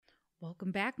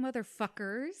Welcome back,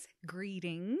 motherfuckers.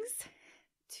 Greetings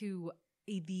to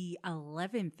the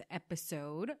 11th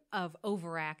episode of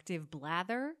Overactive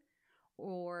Blather,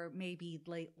 or maybe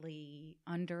lately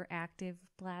underactive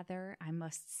blather. I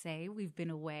must say, we've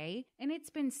been away, and it's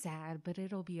been sad, but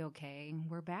it'll be okay.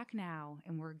 We're back now,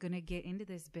 and we're gonna get into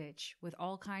this bitch with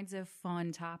all kinds of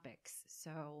fun topics.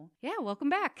 So, yeah, welcome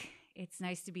back. It's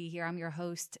nice to be here. I'm your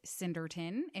host,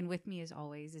 Cinderton, and with me, as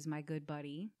always, is my good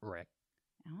buddy, Rick.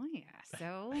 Oh, yeah.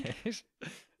 So,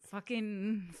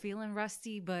 fucking feeling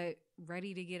rusty, but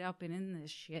ready to get up and in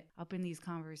this shit, up in these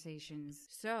conversations.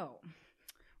 So,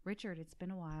 Richard, it's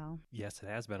been a while. Yes, it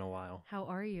has been a while. How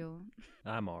are you?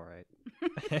 I'm all right.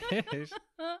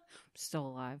 Still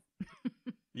alive.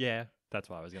 Yeah, that's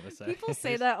what I was going to say. People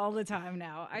say that all the time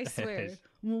now. I swear.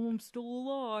 Well, I'm still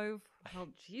alive. Oh,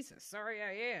 Jesus. Sorry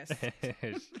I asked.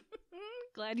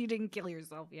 Glad you didn't kill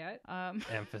yourself yet.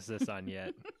 Emphasis on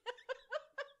yet.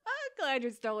 Glad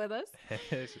you're still with us.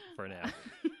 For now.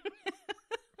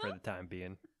 For the time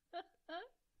being.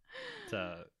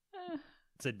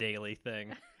 It's a daily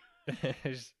thing.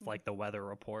 It's like the weather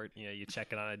report. You know, you check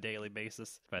it on a daily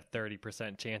basis. About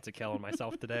 30% chance of killing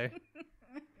myself today.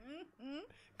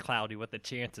 Cloudy with a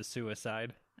chance of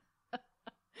suicide.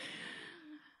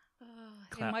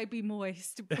 It might be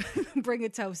moist. Bring a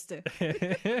toaster.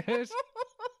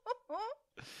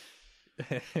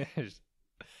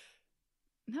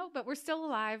 No, but we're still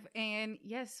alive, and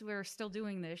yes, we're still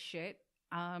doing this shit.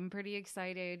 I'm pretty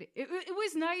excited. It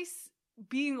was nice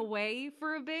being away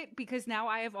for a bit, because now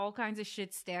I have all kinds of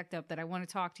shit stacked up that I want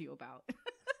to talk to you about.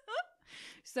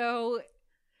 So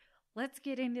let's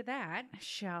get into that,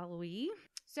 shall we?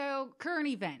 So, current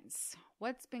events.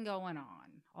 What's been going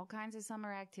on? All kinds of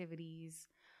summer activities.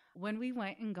 When we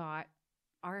went and got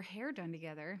our hair done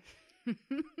together,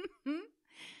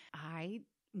 I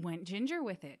went ginger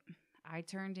with it. I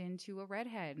turned into a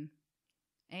redhead.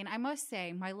 And I must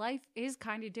say, my life is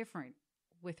kind of different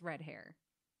with red hair.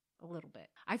 A little bit.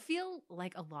 I feel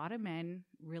like a lot of men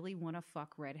really want to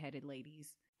fuck redheaded ladies.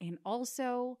 And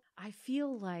also, I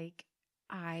feel like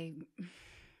I'm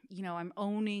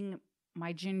owning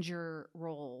my ginger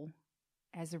role.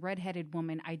 As a redheaded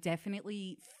woman, I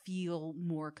definitely feel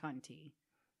more cunty.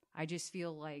 I just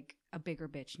feel like a bigger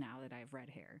bitch now that I have red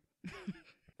hair.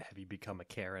 Have you become a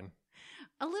Karen?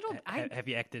 A little. Have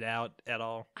you acted out at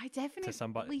all? I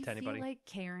definitely to anybody? feel like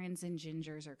Karens and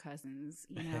gingers are cousins.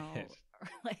 You know,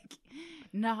 like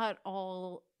not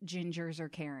all gingers are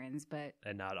Karens, but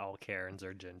and not all Karens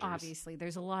are gingers. Obviously,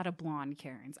 there's a lot of blonde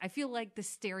Karens. I feel like the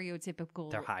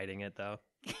stereotypical. They're hiding it though.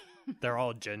 They're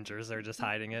all gingers. They're just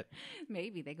hiding it.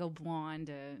 Maybe they go blonde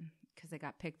because they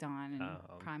got picked on in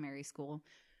primary school.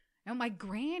 And my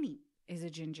granny is a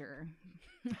ginger.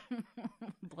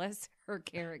 Bless her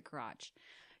carrot crotch.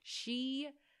 She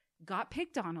got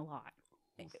picked on a lot.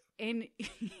 And,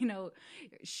 you know,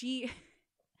 she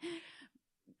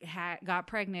got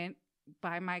pregnant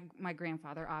by my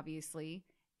grandfather, obviously.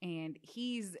 And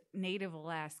he's Native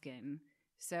Alaskan.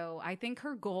 So I think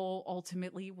her goal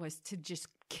ultimately was to just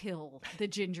kill the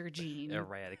ginger gene.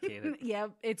 Eradicate it. Yeah,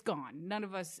 it's gone. None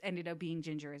of us ended up being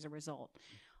ginger as a result.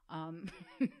 None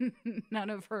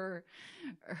of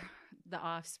the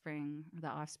offspring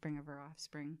of her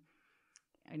offspring,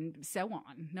 and so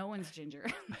on. No one's ginger.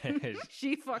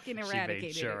 She fucking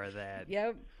eradicated She made sure it. of that.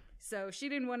 Yep. So she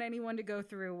didn't want anyone to go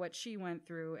through what she went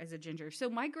through as a ginger. So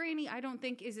my granny, I don't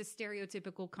think, is a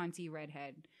stereotypical cunty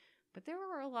redhead. But there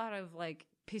were a lot of, like,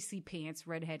 pissy pants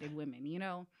redheaded women, you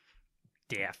know?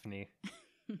 Daphne.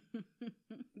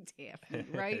 Daphne,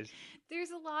 right?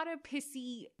 There's a lot of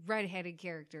pissy redheaded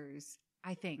characters,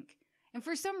 I think. And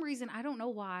for some reason, I don't know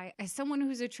why, as someone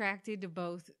who's attracted to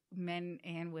both men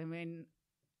and women,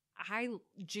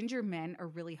 ginger men are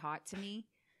really hot to me.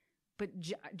 But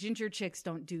ginger chicks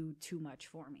don't do too much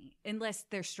for me. Unless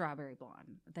they're strawberry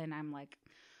blonde. Then I'm like,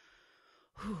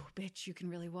 whew, bitch, you can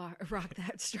really rock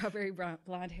that strawberry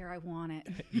blonde hair. I want it.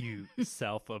 You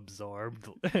self-absorbed.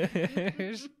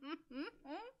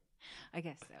 I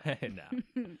guess so. No.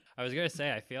 I was going to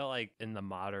say, I feel like in the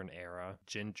modern era,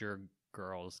 ginger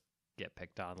girls get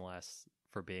picked on less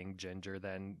for being ginger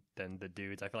than the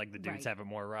dudes. I feel like the dudes have it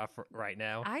more rough right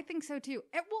now. I think so too.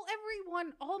 Well,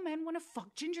 all men want to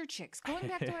fuck ginger chicks. Going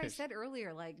back to what I said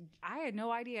earlier, like, I had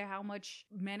no idea how much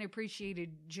men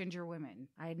appreciated ginger women.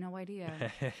 I had no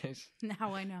idea.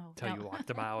 Now I know. Until you walked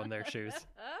a mile in their shoes.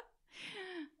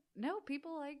 No,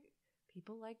 people like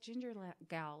ginger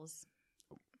gals.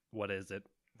 What is it?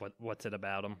 What's it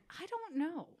about them? I don't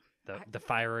know. The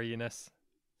fieriness.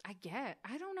 I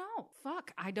don't know.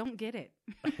 Fuck, I don't get it.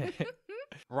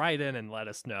 Write in and let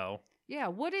us know. Yeah,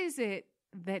 what is it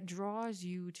that draws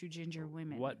you to ginger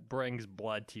women? What brings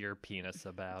blood to your penis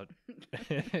about?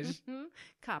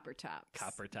 Copper tops.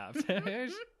 Copper tops.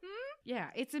 Yeah,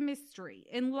 it's a mystery.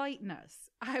 Enlighten us.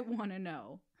 I want to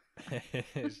know.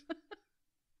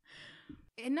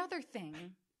 Another thing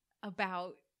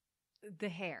about the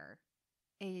hair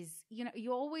is,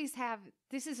 you always have,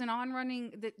 this is an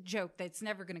on-running joke that's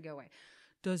never going to go away.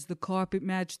 Does the carpet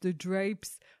match the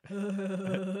drapes?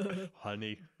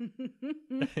 Honey.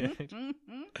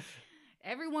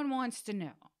 Everyone wants to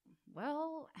know.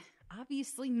 Well,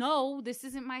 obviously, no, this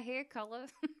isn't my hair color.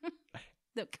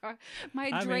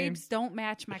 My drapes don't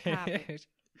match my carpet.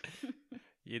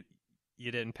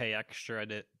 You didn't pay extra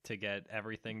to get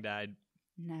everything dyed?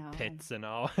 No. Pits and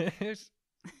all? It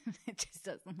just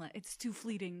doesn't it's too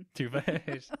fleeting. Too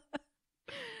fast.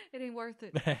 It ain't worth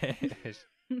it.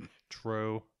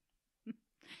 True.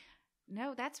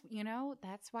 No, that's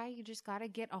why you just got to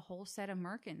get a whole set of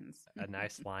Merkins. A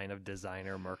nice line of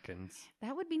designer Merkins.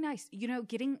 That would be nice.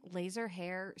 Getting laser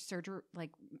hair surgery,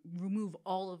 like remove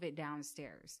all of it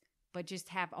downstairs, but just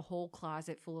have a whole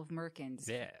closet full of Merkins.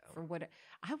 Yeah. For what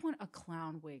I want a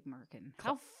clown wig Merkin.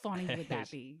 How funny would that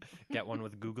be? Get one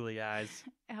with googly eyes.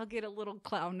 I'll get a little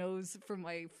clown nose for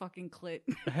my fucking clit.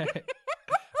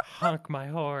 Honk my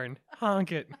horn.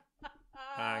 Honk it.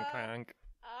 Honk, honk.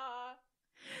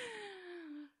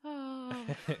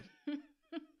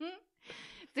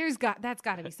 That's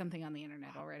got to be something on the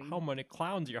internet already. How many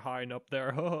clowns you're hiring up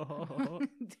there?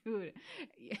 Dude,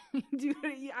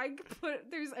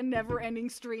 there's a never-ending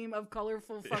stream of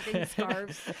colorful fucking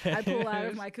scarves I pull out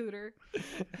of my cooter.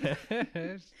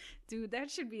 Dude,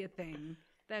 that should be a thing.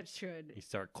 That should. You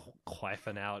start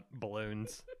clapping out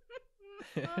balloons.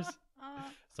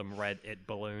 Some red it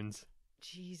balloons.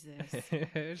 Jesus.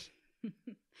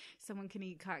 Someone can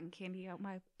eat cotton candy out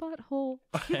my butthole.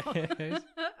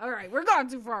 All right, we're gone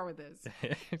too far with this.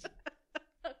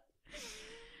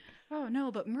 Oh,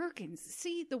 no, but Merkins.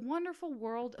 See, the wonderful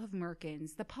world of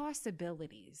Merkins, the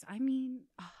possibilities. I mean,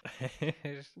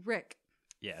 Rick.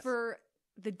 Yes. For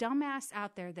the dumbass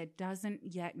out there that doesn't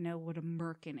yet know what a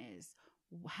Merkin is,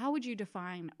 how would you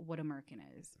define what a Merkin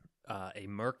is? A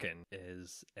Merkin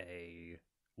is a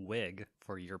wig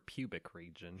for your pubic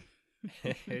region.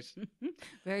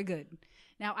 Very good.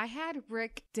 Now, I had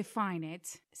Rick define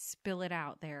it, spill it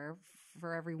out there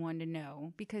for everyone to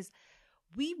know, because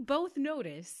we both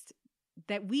noticed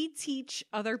that we teach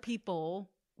other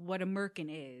people what a Merkin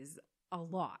is a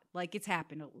lot. Like, it's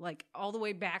happened, like, all the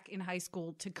way back in high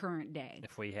school to current day.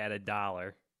 If we had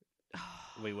 $1,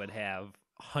 we would have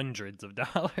hundreds of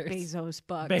dollars. Bezos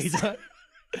bucks.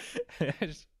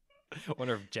 Bezos. I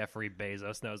wonder if Jeffrey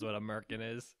Bezos knows what a Merkin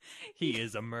is. He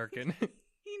is a Merkin.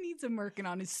 He needs a Merkin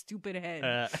on his stupid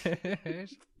head.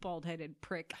 Bald-headed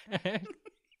prick.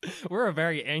 We're a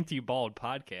very anti-bald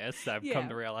podcast, I've come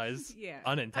to realize. Yeah.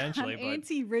 Unintentionally. But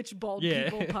anti-rich bald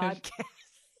people podcast.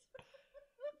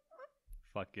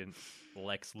 Fucking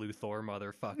Lex Luthor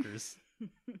motherfuckers.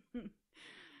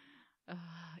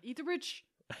 Eat the rich.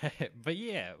 But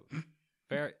yeah,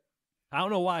 very... I don't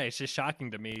know why. It's just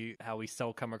shocking to me how we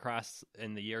still come across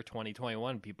in the year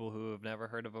 2021 people who have never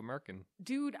heard of a Merkin.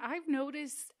 Dude, I've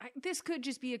noticed, this could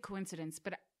just be a coincidence,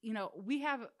 but, we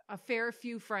have a fair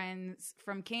few friends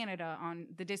from Canada on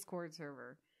the Discord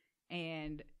server,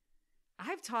 and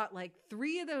I've taught like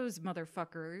 3 of those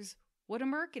motherfuckers what a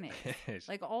Merkin is,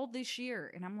 like all this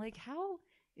year. And I'm like, how...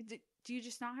 Do you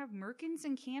just not have Merkins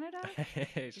in Canada?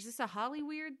 Is this a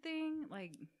Hollyweird thing?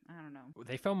 Like, I don't know.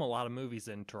 They film a lot of movies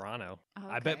in Toronto. Oh,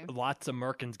 okay. I bet lots of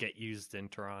Merkins get used in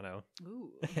Toronto.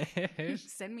 Ooh.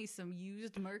 Send me some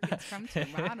used Merkins from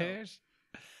Toronto.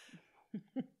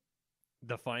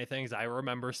 The funny thing is I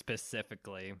remember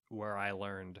specifically where I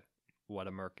learned what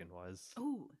a Merkin was.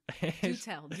 Ooh. Do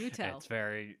tell. It's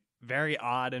very, very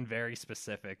odd and very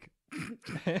specific.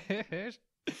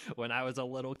 When I was a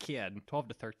little kid, 12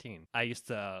 to 13, I used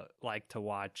to like to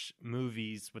watch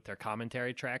movies with their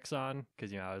commentary tracks on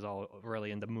because, I was all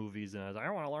really into movies and I was like, I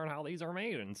want to learn how these are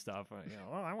made and stuff.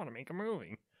 I want to make a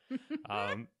movie.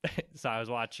 So I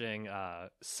was watching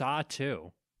Saw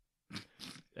 2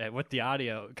 with the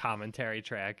audio commentary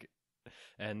track,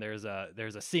 and there's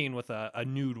a scene with a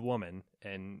nude woman,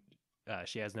 and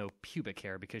she has no pubic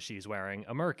hair because she's wearing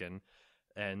a Merkin,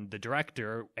 and the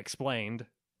director explained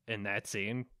in that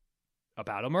scene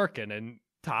about a Merkin and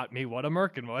taught me what a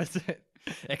Merkin was.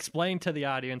 Explained to the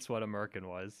audience what a Merkin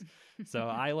was. So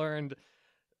I learned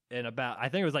I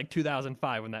think it was like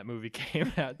 2005 when that movie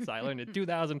came out. So I learned in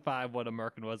 2005 what a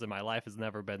Merkin was, and my life has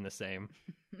never been the same.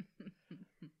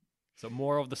 So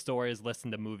moral of the story is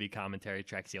listen to movie commentary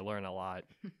tracks. You learn a lot.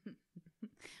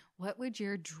 What would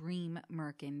your dream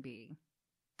Merkin be?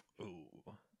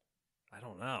 Ooh, I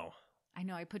don't know. I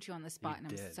know I put you on the spot, and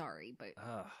I'm did. sorry, but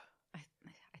I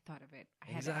thought of it.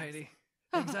 I had to Anxiety.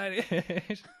 ask.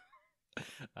 Anxiety.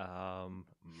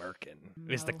 Merkin.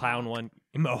 Is the clown Mohawk. one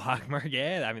Mohawk Merkin?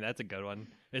 Yeah, I mean that's a good one.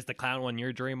 Is the clown one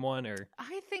your dream one or?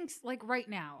 I think like right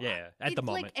now. Yeah, at it's the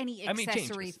moment. like any I mean, it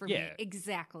accessory changes. for Yeah. me.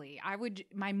 Exactly. I would.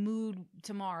 My mood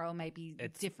tomorrow might be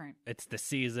different. It's the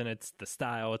season. It's the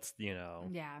style. It's Yeah.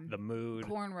 the mood.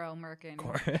 Cornrow Merkin.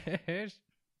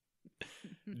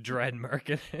 Dread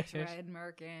Merkin. Dread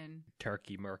Merkin.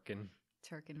 Turkey Merkin.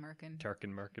 Turkin Merkin.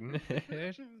 Turkin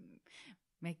Merkin.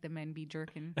 Make the men be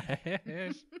jerkin.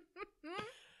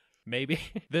 Maybe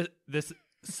this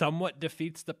somewhat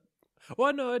defeats the.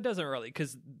 Well, no, it doesn't really,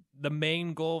 because the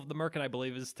main goal of the merkin, I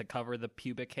believe, is to cover the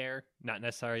pubic hair, not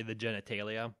necessarily the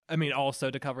genitalia. I mean, also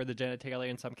to cover the genitalia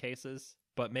in some cases,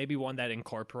 but maybe one that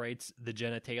incorporates the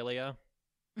genitalia.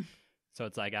 So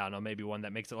it's like, I don't know, maybe one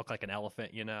that makes it look like an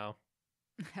elephant, And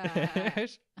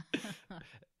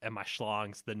my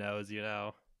schlong's the nose,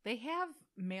 They have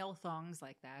male thongs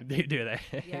like that. They do that.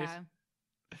 Yeah.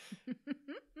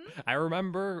 I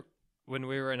remember when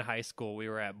we were in high school, we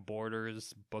were at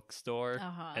Borders bookstore,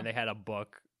 and they had a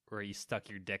book where you stuck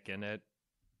your dick in it,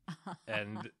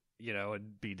 and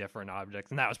it'd be different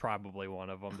objects, and that was probably one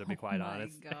of them, to be quite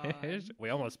honest. God. We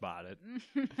almost bought it.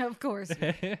 Of course.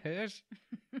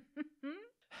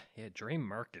 Yeah, Dream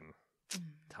Merkin,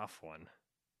 tough one.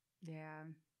 Yeah,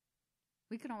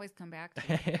 we can always come back to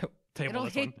it.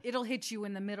 It'll hit you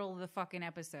in the middle of the fucking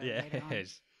episode. Yeah. Later on.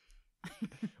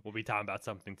 We'll be talking about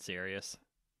something serious.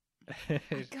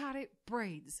 I got it.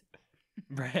 Braids.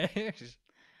 I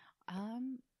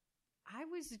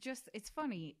was just, it's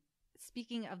funny,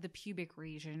 speaking of the pubic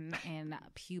region and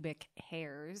pubic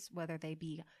hairs, whether they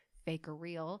be fake or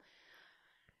real,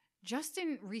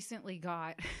 Justin recently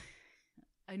got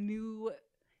a new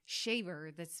shaver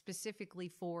that's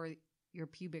specifically for your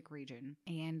pubic region.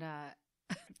 And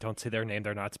don't say their name.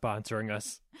 They're not sponsoring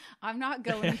us. I'm not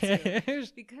going to,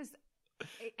 because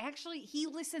actually he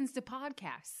listens to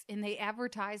podcasts and they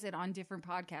advertise it on different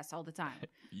podcasts all the time.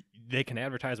 They can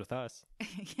advertise with us.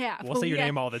 Yeah. We'll say your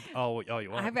name all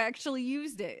you want. I've actually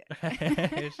used it.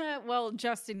 Well,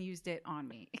 Justin used it on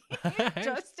me.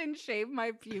 Justin shaved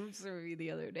my pubes for me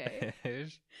the other day.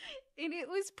 And it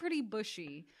was pretty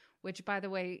bushy, which, by the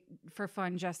way, for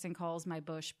fun, Justin calls my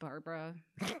bush Barbara.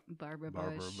 Barbara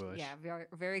Bush. Yeah, very,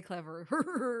 very clever.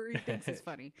 He thinks it's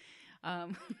funny.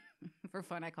 For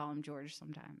fun, I call him George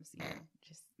sometimes,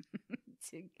 just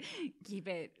to keep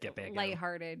it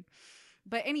lighthearted.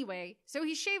 But anyway, so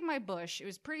he shaved my bush. It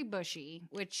was pretty bushy,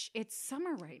 which it's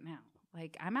summer right now.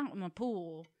 Like, I'm out in the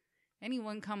pool.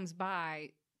 Anyone comes by.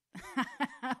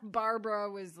 Barbara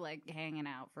was like hanging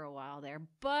out for a while there.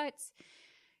 But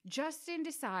Justin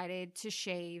decided to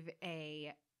shave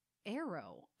a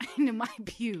arrow into my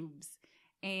pubes.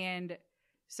 And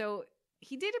so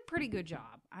he did a pretty good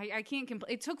job. I can't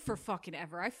complain. It took for fucking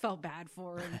ever. I felt bad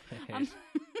for him.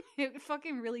 It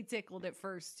fucking really tickled at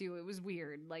first, too. It was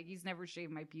weird. Like, he's never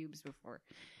shaved my pubes before.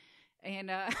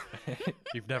 And,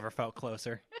 You've never felt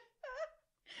closer.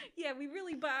 Yeah, we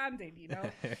really bonded,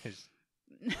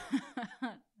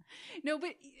 No,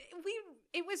 but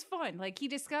it was fun. Like, he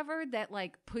discovered that,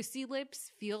 like, pussy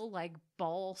lips feel like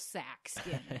ball sack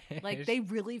skin. Like, they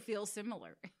really feel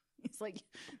similar. It's like,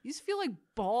 these feel like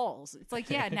balls. It's like,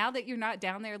 yeah, now that you're not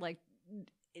down there, like,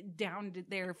 down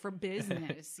there for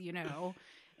business, and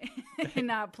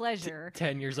not pleasure.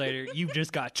 10 years later, you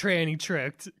just got tranny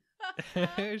tricked.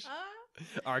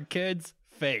 Our kids,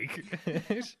 fake.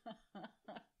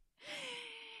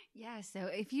 Yeah, so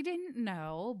if you didn't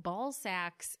know, ball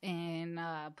sacks and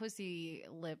pussy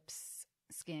lips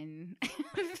skin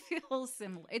feel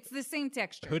similar. It's the same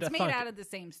texture. Who'da it's made thunk out it? of the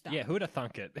same stuff. Yeah, who'da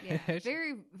thunk it? Yeah,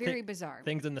 very, very bizarre.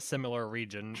 Things in the similar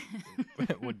region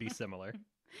would be similar.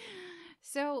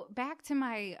 So back to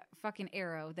my fucking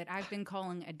arrow that I've been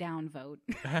calling a downvote.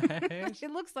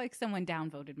 It looks like someone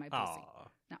downvoted my pussy. Aw.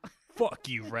 No. Fuck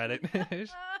you, Reddit.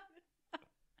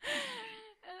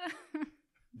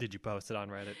 Did you post it on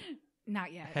Reddit?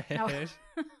 Not yet. No.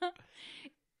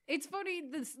 It's funny,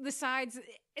 the sides,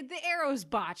 the arrow's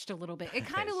botched a little bit. It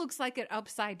kind of looks like an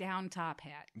upside down top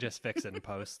hat. Just fix it and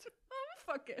post.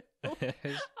 Fuck it. I'll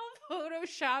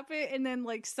Photoshop it, and then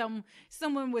like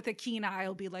someone with a keen eye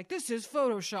will be like, "This is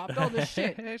photoshopped. All this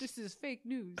shit. This is fake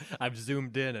news." I've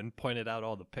zoomed in and pointed out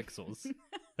all the pixels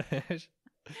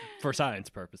for science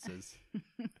purposes.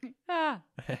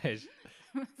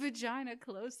 Vagina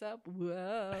close up.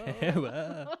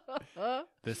 Whoa. Whoa.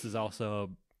 This is also a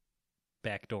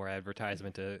backdoor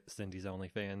advertisement to Cindy's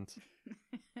OnlyFans.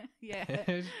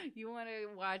 Yeah. You want to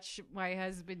watch my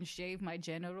husband shave my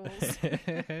genitals?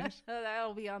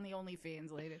 That'll be on the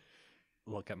OnlyFans later.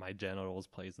 Look at my genitals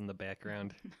plays in the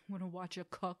background. Want to watch a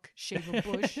cuck shave a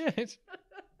bush?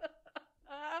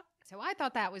 So I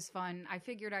thought that was fun. I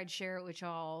figured I'd share it with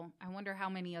y'all. I wonder how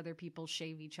many other people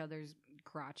shave each other's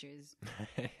crotches.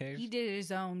 He did his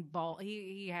own ball.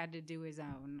 He had to do his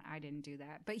own. I didn't do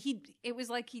that. But it was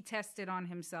like he tested on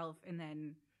himself and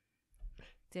then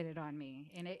did it on me.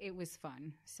 And it was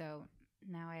fun. So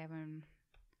now I have an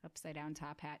upside down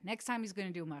top hat. Next time he's going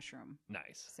to do a mushroom.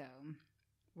 Nice. So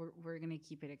we're going to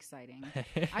keep it exciting.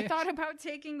 I thought about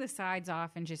taking the sides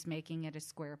off and just making it a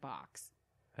square box.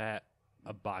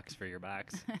 A box for your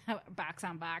box. Box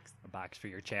on box. A box for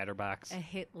your chatterbox. A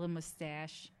Hitler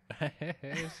mustache.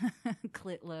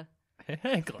 Clitler.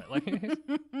 Clitler.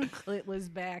 Clitler's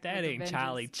back. That ain't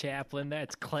Charlie Chaplin.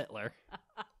 That's Clitler.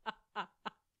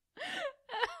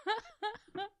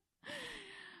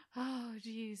 Oh,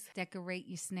 jeez. Decorate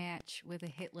your snatch with a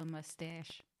Hitler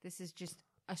mustache. This is just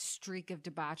a streak of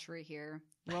debauchery here.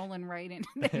 Rolling right into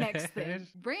the next thing.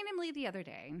 Randomly the other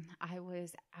day, I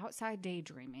was outside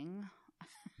daydreaming.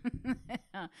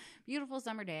 Beautiful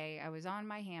summer day. I was on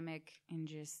my hammock and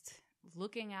just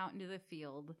looking out into the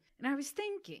field. And I was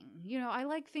thinking, I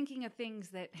like thinking of things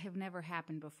that have never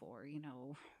happened before.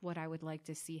 What I would like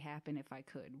to see happen if I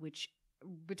could, which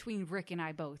between Rick and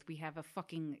I both, we have a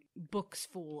fucking books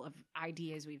full of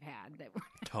ideas we've had that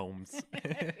tomes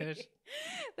that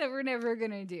we're never going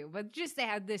to do. But just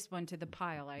add this one to the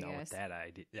pile, I guess. With that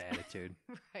attitude.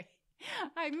 Right.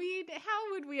 I mean,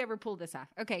 how would we ever pull this off?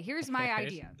 Okay, here's my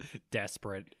idea.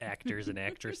 Desperate actors and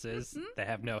actresses that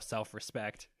have no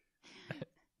self-respect.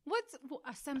 What's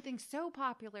something so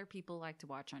popular people like to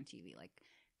watch on TV? Like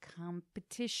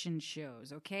competition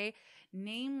shows, okay?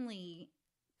 Namely,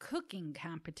 cooking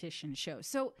competition shows.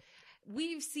 So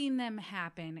we've seen them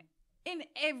happen in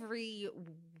every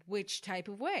which type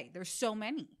of way. There's so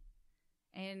many.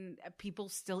 And people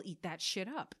still eat that shit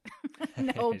up.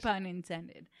 No pun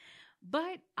intended.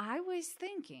 But I was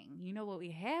thinking, what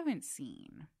we haven't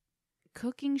seen?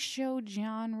 Cooking show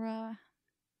genre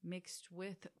mixed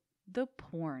with the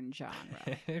porn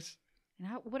genre. And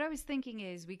what I was thinking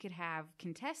is we could have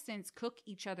contestants cook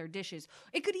each other dishes.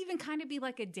 It could even kind of be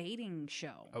like a dating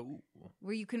show. Oh.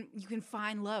 Where you can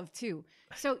find love too.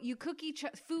 So you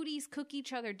foodies cook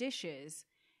each other dishes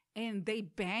and they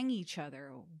bang each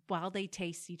other while they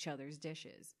taste each other's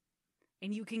dishes.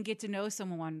 And you can get to know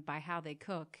someone by how they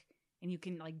cook. And you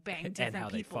can bang different and how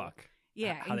people. They fuck.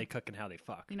 Yeah. How they cook and how they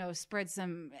fuck. Spread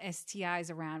some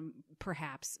STIs around,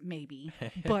 perhaps, maybe.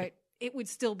 But it would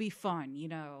still be fun,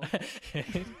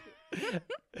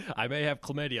 I may have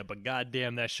chlamydia, but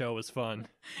goddamn, that show was fun.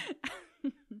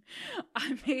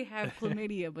 I may have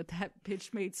chlamydia, but that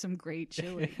bitch made some great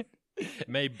chili. It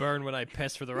may burn when I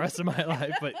piss for the rest of my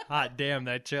life, but hot damn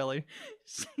that chili.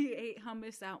 She ate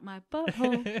hummus out my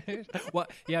butthole. What?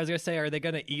 Yeah, I was gonna say, are they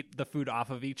gonna eat the food off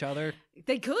of each other?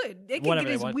 They could. They can Whatever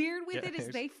get as want. weird with it as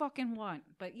they fucking want.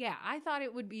 But yeah, I thought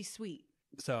it would be sweet.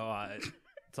 So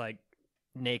it's like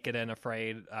naked and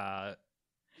afraid,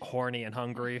 horny and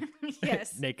hungry.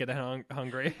 Yes. Naked and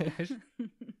hungry.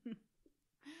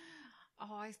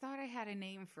 Oh, I thought I had a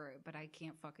name for it, but I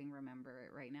can't fucking remember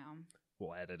it right now.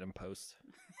 We'll add it in post.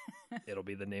 It'll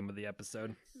be the name of the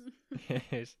episode.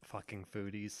 Fucking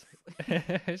foodies.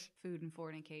 Food and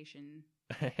fornication.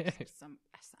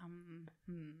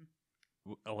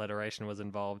 Alliteration was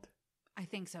involved. I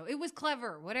think so. It was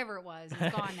clever. Whatever it was,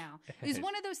 it's gone now. It was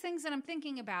one of those things that I'm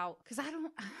thinking about because I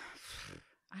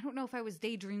don't know if I was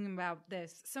daydreaming about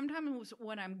this. Sometimes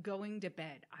when I'm going to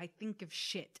bed, I think of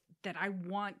shit that I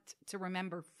want to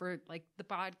remember for the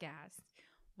podcast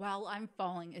while I'm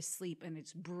falling asleep, and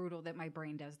it's brutal that my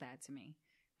brain does that to me,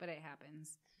 but it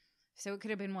happens. So it could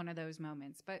have been one of those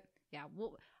moments, but yeah,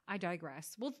 I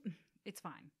digress. It's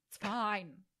fine. It's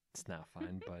fine. It's not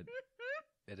fine, but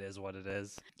it is what it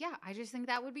is. Yeah, I just think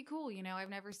that would be cool. I've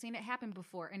never seen it happen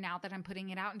before. And now that I'm putting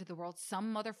it out into the world,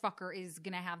 some motherfucker is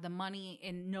going to have the money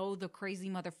and know the crazy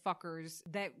motherfuckers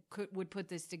that would put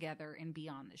this together and be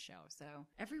on the show. So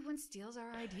everyone steals our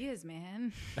ideas,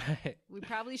 man. We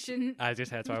probably shouldn't.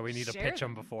 That's why we need to pitch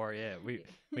them before. Yeah, we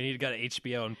need to go to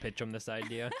HBO and pitch them this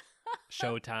idea.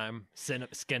 Showtime,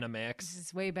 Skinamax. This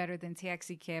is way better than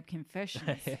Taxi Cab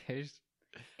Confessions.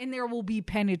 And there will be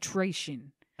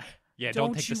penetration. Yeah,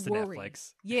 don't take this to worry.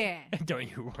 Netflix. Yeah.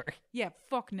 Don't you worry. Yeah,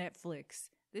 fuck Netflix.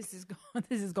 This is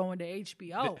going to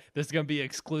HBO. This is going to be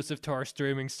exclusive to our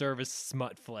streaming service,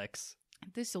 Smutflix.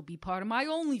 This will be part of my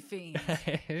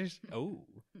OnlyFans. Oh.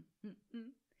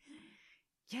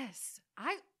 Yes.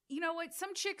 you know what?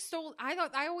 Some chick stole.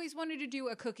 I always wanted to do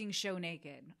a cooking show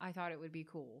naked. I thought it would be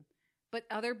cool. But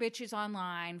other bitches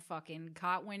online fucking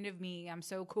caught wind of me. I'm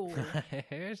so cool.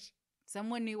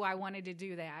 Someone knew I wanted to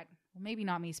do that. Well, maybe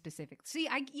not me specific. See,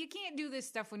 you can't do this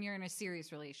stuff when you're in a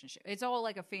serious relationship. It's all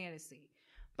like a fantasy.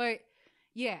 But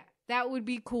yeah, that would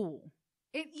be cool.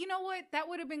 You know what? That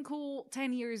would have been cool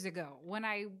 10 years ago when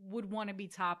I would want to be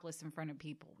topless in front of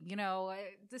people. You know,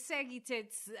 the saggy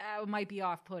tits might be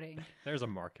off-putting. There's a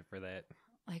market for that.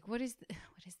 Like, what is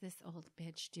this old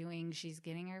bitch doing? She's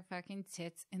getting her fucking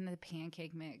tits in the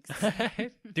pancake mix.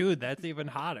 Dude, that's even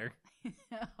hotter.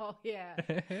 Oh, yeah.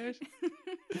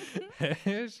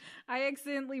 I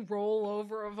accidentally roll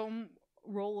over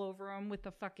them with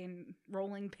a fucking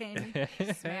rolling pin,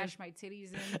 smash my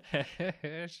titties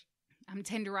in. I'm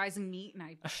tenderizing meat and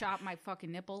I chop my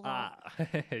fucking nipple off.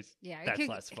 Yeah, that's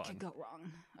less fun. It could go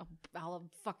wrong. I'll have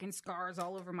fucking scars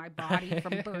all over my body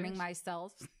from burning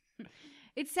myself.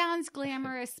 It sounds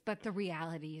glamorous, but the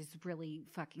reality is really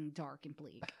fucking dark and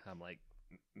bleak. I'm like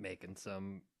making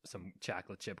some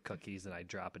chocolate chip cookies and I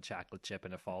drop a chocolate chip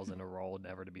and it falls in a roll,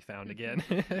 never to be found again.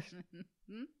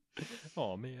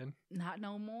 Oh, man. Not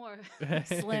no more.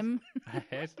 Slim.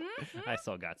 I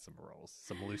still got some rolls,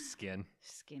 some loose skin.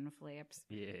 Skin flaps.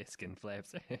 Yeah, skin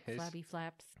flaps. Flabby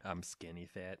flaps. I'm skinny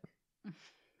fat.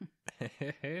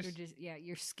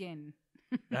 Your skin.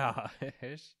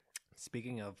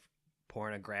 Speaking of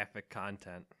pornographic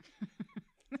content,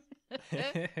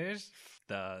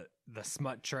 the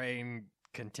smut train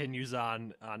continues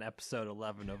on episode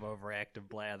 11 of Overactive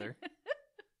Blather.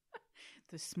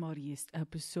 The smuttiest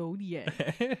episode yet.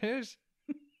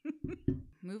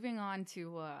 Moving on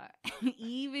to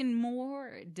even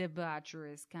more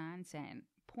debaucherous content.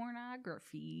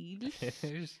 Pornography.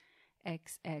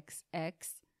 XXX.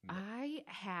 I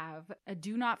have a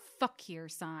do not fuck here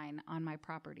sign on my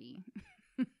property.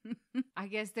 I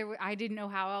guess I didn't know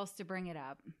how else to bring it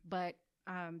up, but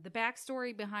the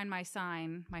backstory behind my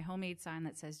sign, my homemade sign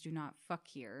that says do not fuck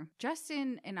here.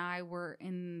 Justin and I were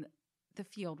in the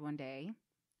field one day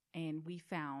and we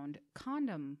found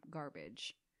condom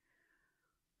garbage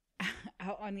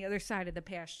out on the other side of the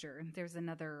pasture. There's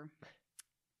another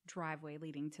driveway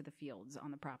leading to the fields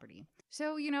on the property.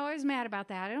 So, I was mad about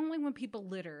that. I don't like when people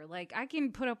litter. Like, I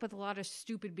can put up with a lot of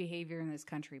stupid behavior in this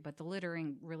country, but the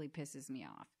littering really pisses me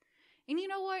off. And you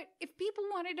know what? If people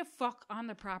wanted to fuck on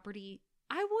the property,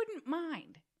 I wouldn't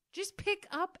mind. Just pick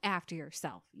up after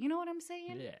yourself. You know what I'm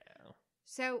saying? Yeah.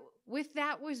 So with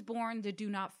that was born the do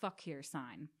not fuck here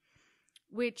sign,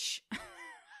 which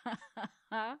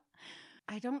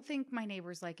I don't think my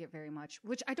neighbors like it very much,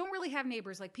 which I don't really have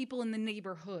neighbors, like people in the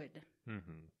neighborhood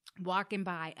walking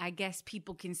by. I guess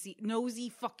people can see nosy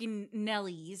fucking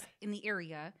Nellies in the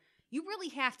area. You really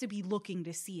have to be looking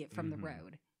to see it from the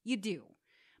road. You do.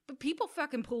 But people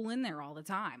fucking pull in there all the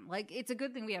time. Like, it's a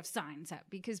good thing we have signs up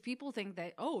because people think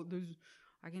that,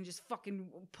 I can just fucking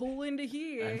pull into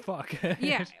here. And fuck.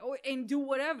 Yeah, and do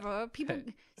whatever.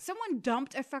 Someone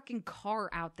dumped a fucking car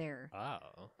out there.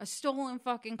 Oh. A stolen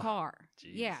fucking car.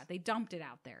 Jeez. Yeah, they dumped it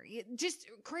out there. Just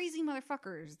crazy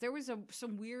motherfuckers. There was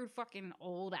some weird fucking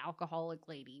old alcoholic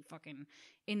lady fucking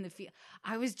in the field.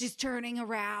 I was just turning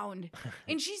around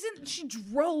and she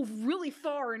drove really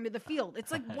far into the field.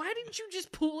 It's like, why didn't you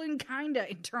just pull in kinda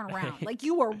and turn around? Like,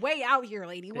 you are way out here,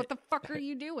 lady. What the fuck are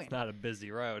you doing? It's not a busy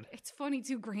road. It's funny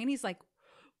too. Granny's like,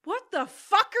 what the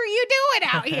fuck are you doing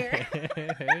out here?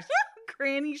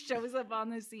 Granny shows up on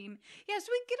the scene. Yeah, so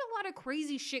we get a lot of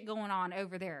crazy shit going on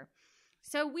over there.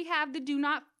 So we have the do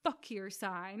not fuck here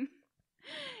sign.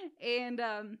 And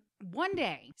one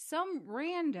day, some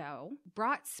rando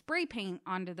brought spray paint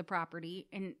onto the property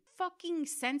and fucking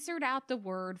censored out the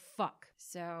word fuck.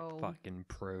 So fucking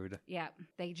prude. Yeah,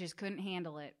 they just couldn't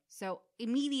handle it. So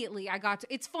immediately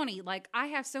it's funny, like I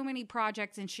have so many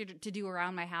projects and shit to do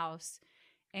around my house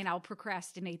and I'll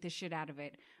procrastinate the shit out of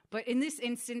it. But in this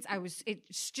instance,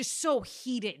 it's just so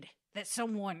heated that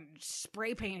someone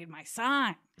spray painted my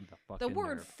sign. The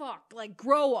word fuck, like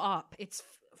grow up. It's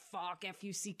fuck,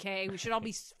 F-U-C-K. We should all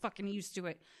be fucking used to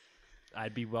it.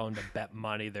 I'd be willing to bet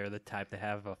money they're the type to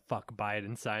have a fuck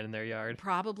Biden sign in their yard.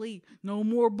 Probably. No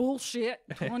more bullshit.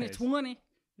 2020.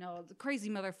 No, the crazy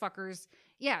motherfuckers.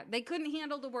 Yeah, they couldn't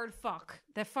handle the word fuck.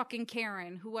 That fucking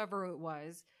Karen, whoever it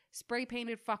was, spray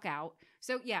painted fuck out.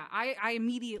 So yeah, I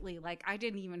immediately, like, I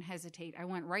didn't even hesitate. I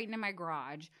went right into my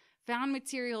garage, found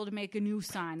material to make a new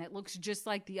sign that looks just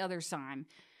like the other sign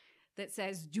that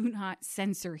says do not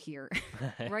censor here.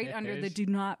 Right under the do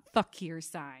not fuck here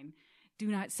sign. Do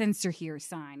not censor here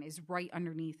sign is right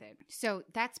underneath it. So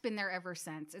that's been there ever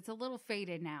since. It's a little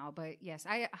faded now, but yes,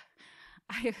 I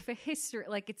I have a history,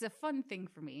 like it's a fun thing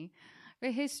for me,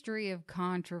 a history of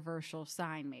controversial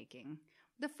sign making.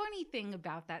 The funny thing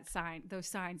about those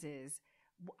signs is,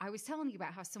 I was telling you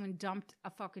about how someone dumped a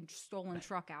fucking stolen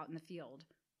truck out in the field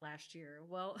last year.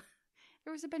 Well,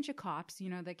 there was a bunch of cops,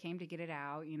 that came to get it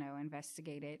out,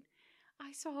 investigate it.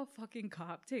 I saw a fucking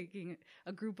cop taking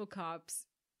a group of cops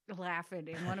laughing,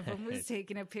 and one of them was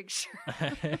taking a picture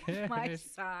of my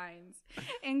signs.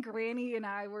 And Granny and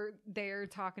I were there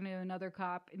talking to another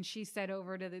cop, and she said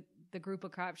over to the group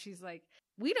of cops, she's like,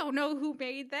 "We don't know who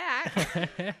made that."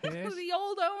 The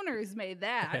old owners made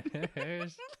that.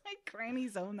 Like,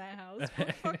 Granny's owned that house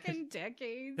for fucking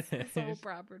decades. This whole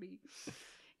property.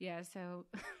 Yeah, so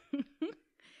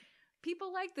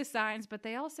people like the signs, but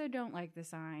they also don't like the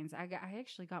signs. I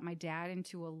actually got my dad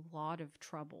into a lot of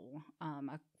trouble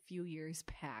a few years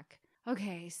back.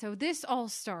 Okay, so this all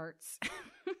starts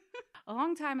a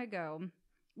long time ago.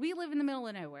 We live in the middle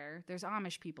of nowhere. There's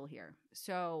Amish people here.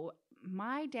 So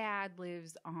my dad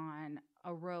lives on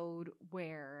a road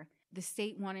where the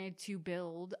state wanted to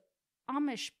build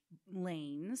Amish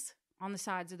lanes on the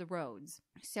sides of the roads.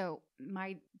 So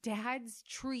my dad's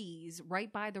trees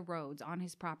right by the roads on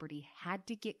his property had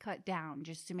to get cut down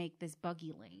just to make this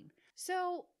buggy lane.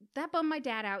 So that bummed my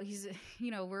dad out. He's,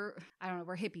 we're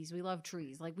hippies. We love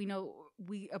trees. Like,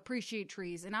 we appreciate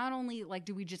trees. And not only like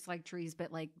do we just like trees,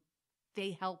 but like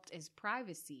they helped as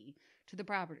privacy to the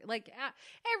property. Like,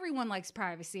 everyone likes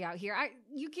privacy out here.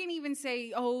 You can't even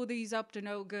say, oh, these up to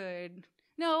no good.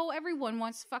 No, everyone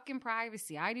wants fucking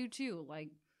privacy. I do too. Like,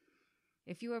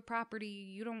 if you have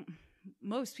property,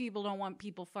 most people don't want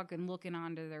people fucking looking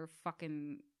onto their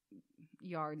fucking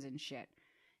yards and shit.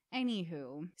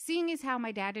 Anywho, seeing as how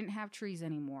my dad didn't have trees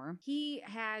anymore, he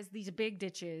has these big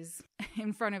ditches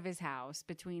in front of his house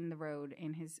between the road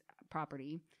and his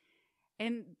property.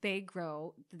 And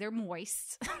they're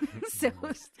moist. So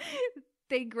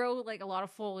they grow like a lot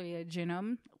of foliage in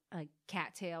them, like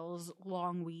cattails,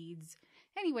 long weeds.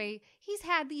 Anyway, he's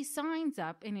had these signs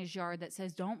up in his yard that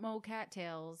says, "Don't mow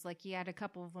cattails." Like, he had a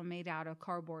couple of them made out of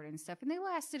cardboard and stuff, and they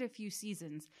lasted a few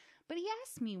seasons. But he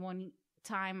asked me one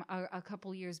time a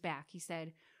couple years back, he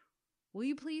said, "Will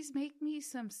you please make me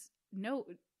some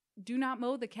do not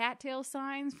mow the cattail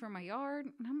signs for my yard?"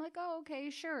 And I'm like, "Oh, okay,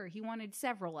 sure." He wanted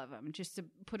several of them just to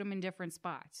put them in different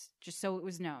spots, just so it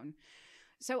was known.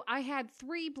 So I had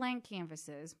 3 blank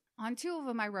canvases. On 2 of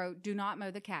them, I wrote, "Do not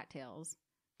mow the cattails."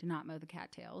 Do not mow the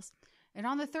cattails. And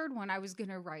on the 3rd one, I was going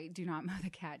to write, "Do not mow the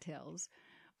cattails."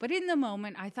 But in the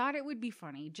moment, I thought it would be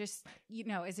funny, just,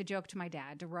 as a joke to my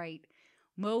dad, to write,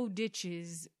 "Mow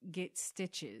ditches, get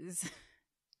stitches."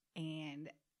 And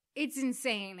it's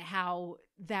insane how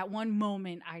that one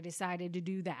moment I decided to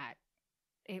do that,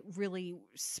 it really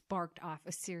sparked off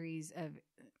a series of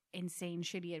insane,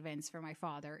 shitty events for my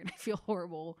father, and I feel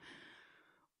horrible.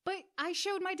 But I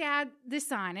showed my dad this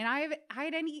sign, and I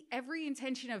had every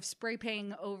intention of spray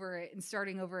painting over it and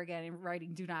starting over again and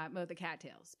writing, "Do not mow the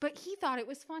cattails." But he thought it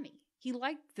was funny. He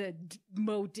liked the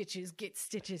 "mow ditches, get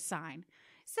stitches" sign.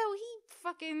 So he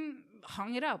fucking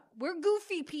hung it up. We're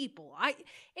goofy people. And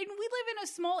we live in a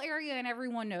small area and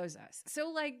everyone knows us. So,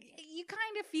 like, you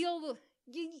kind of feel,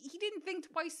 he didn't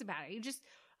think twice about it. He just,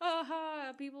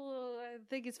 people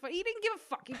think it's funny. He didn't give a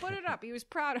fuck. He put it up. He was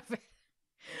proud of it.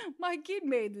 My kid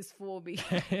made this for me.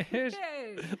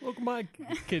 Hey. Look what my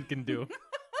kid can do.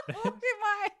 what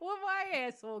my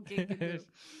asshole kid can do.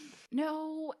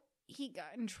 No, he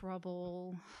got in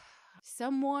trouble.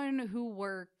 Someone who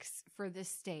works for the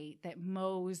state that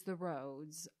mows the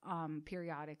roads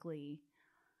periodically,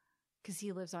 because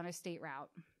he lives on a state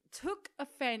route, took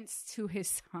offense to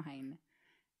his sign.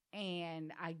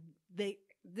 And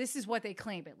this is what they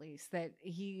claim, at least, that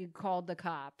he called the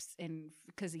cops and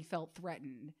because he felt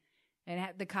threatened.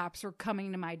 And the cops were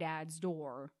coming to my dad's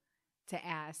door to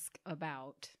ask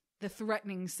about the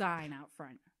threatening sign out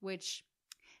front, which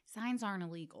signs aren't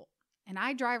illegal. And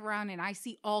I drive around and I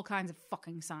see all kinds of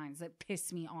fucking signs that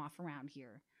piss me off around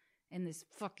here in this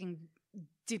fucking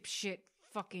dipshit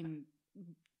fucking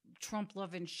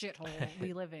Trump-loving shithole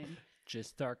we live in. Just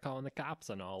start calling the cops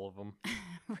on all of them.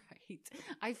 Right.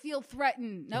 I feel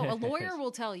threatened. No, a lawyer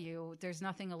will tell you there's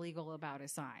nothing illegal about a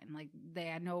sign. Like, they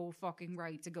had no fucking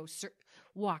right to go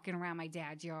walking around my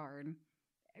dad's yard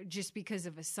just because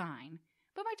of a sign.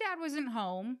 But my dad wasn't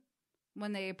home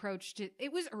when they approached it.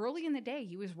 It was early in the day.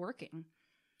 He was working.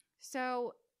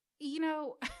 So,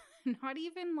 not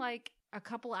even like a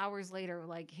couple hours later,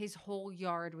 like, his whole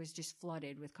yard was just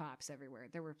flooded with cops everywhere.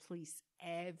 There were police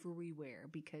everywhere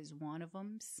because one of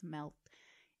them smelled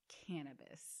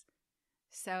cannabis.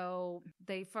 So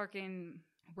they fucking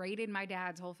raided my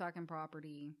dad's whole fucking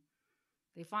property.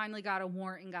 They finally got a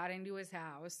warrant and got into his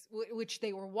house, which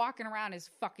they were walking around his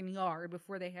fucking yard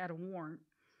before they had a warrant.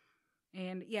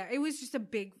 And yeah, it was just a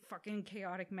big fucking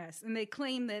chaotic mess. And they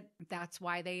claim that that's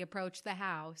why they approached the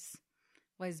house,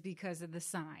 was because of the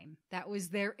sign. That was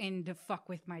their end to fuck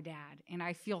with my dad. And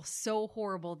I feel so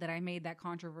horrible that I made that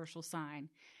controversial sign.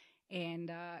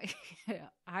 And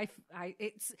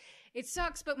it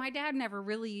sucks, but my dad never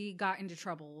really got into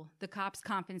trouble. The cops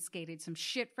confiscated some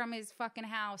shit from his fucking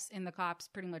house, and the cops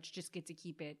pretty much just get to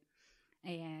keep it.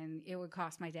 And it would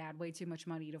cost my dad way too much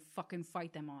money to fucking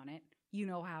fight them on it. You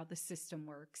know how the system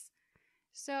works.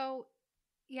 So,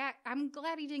 yeah, I'm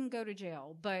glad he didn't go to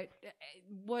jail, but it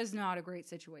was not a great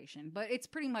situation. But it's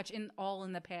pretty much all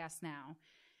in the past now,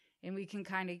 and we can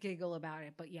kind of giggle about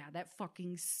it. But yeah, that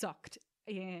fucking sucked.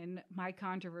 And my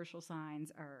controversial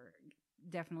signs are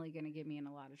definitely going to get me in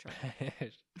a lot of trouble.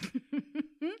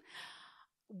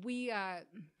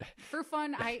 For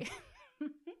fun,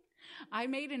 I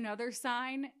made another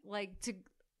sign, like, to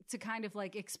kind of,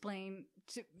 like, explain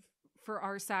for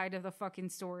our side of the fucking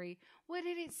story. What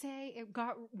did it say? It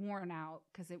got worn out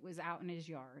because it was out in his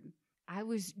yard. I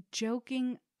was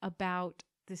joking about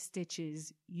the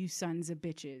stitches, you sons of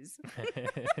bitches.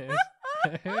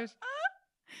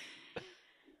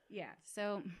 Yeah,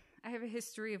 so I have a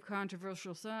history of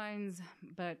controversial signs,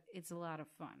 but it's a lot of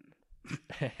fun.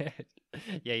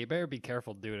 Yeah, you better be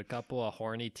careful, dude. A couple of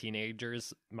horny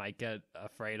teenagers might get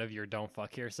afraid of your "don't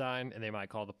fuck here" sign, and they might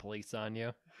call the police on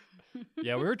you.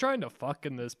 Yeah, we were trying to fuck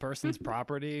in this person's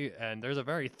property, and there's a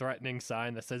very threatening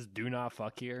sign that says "do not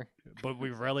fuck here," but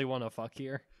we really want to fuck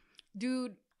here.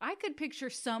 Dude, I could picture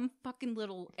some fucking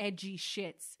little edgy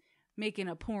shits making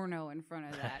a porno in front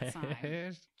of that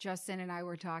sign. Justin and I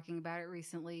were talking about it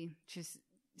recently, just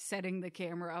setting the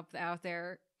camera up out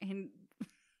there and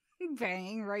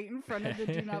bang right in front of the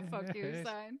 "do not fuck here"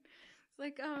 sign. It's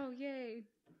like, oh, yay.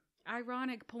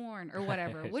 Ironic porn or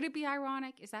whatever. Would it be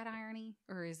ironic? Is that irony?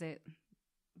 Or is it,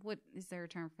 what is there a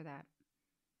term for that?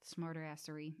 Smarter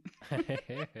assery.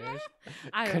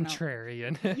 I don't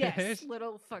Contrarian. know. Yes,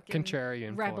 little fucking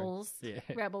Contrarian rebels. Porn.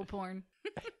 Yeah. Rebel porn.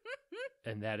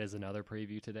 And that is another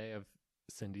preview today of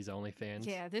Cindy's OnlyFans.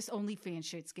 Yeah, this OnlyFans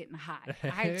shit's getting hot. I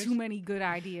have too many good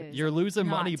ideas. You're losing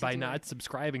money by not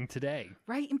subscribing today.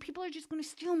 Right? And people are just going to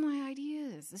steal my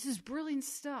ideas. This is brilliant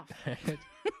stuff.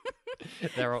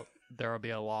 There'll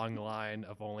be a long line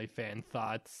of OnlyFans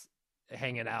thoughts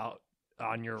hanging out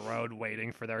on your road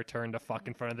waiting for their turn to fuck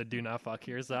in front of the "do not fuck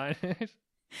here" sign.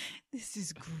 This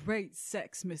is great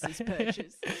sex, Mrs.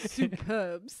 Purchase.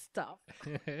 Superb stuff.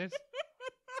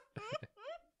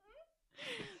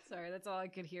 Sorry, that's all I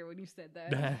could hear when you said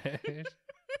that.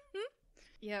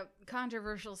 Yeah,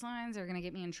 controversial signs are going to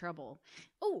get me in trouble.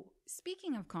 Oh,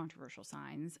 speaking of controversial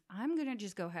signs, I'm going to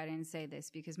just go ahead and say this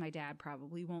because my dad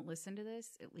probably won't listen to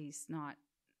this, at least not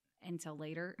until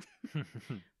later.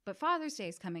 But Father's Day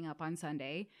is coming up on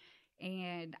Sunday,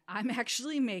 and I'm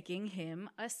actually making him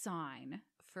a sign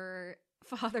for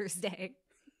Father's Day.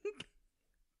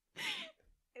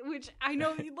 Which I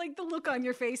know, like, the look on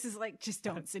your face is like, just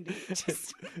don't, Cindy.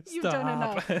 Just, you've done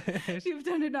enough. You've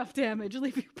done enough damage.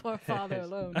 Leave your poor father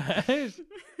alone.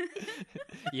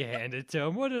 You hand it to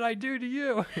him. What did I do to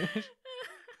you?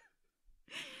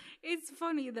 It's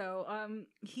funny, though.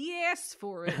 He asked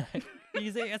for it.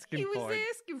 He's asking for it. He was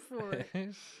asking for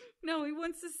it. No, he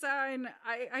wants a sign.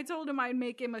 I told him I'd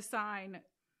make him a sign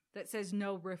that says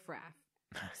 "no riffraff."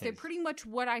 So pretty much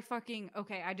what I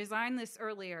designed this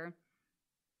earlier.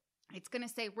 It's going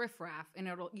to say riffraff, and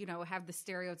it'll, have the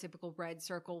stereotypical red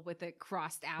circle with it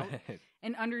crossed out.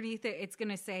 And underneath it, it's going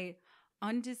to say,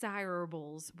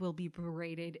 "Undesirables will be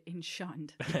berated and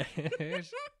shunned."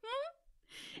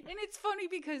 And it's funny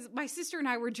because my sister and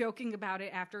I were joking about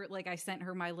it after, like, I sent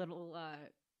her my little,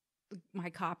 my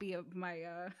copy of my,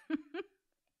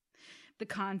 the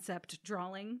concept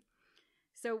drawing.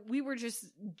 So we were just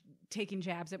taking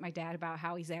jabs at my dad about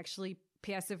how he's actually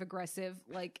passive aggressive.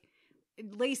 Like,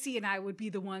 Lacey and I would be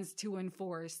the ones to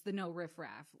enforce the no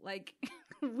riffraff. Like,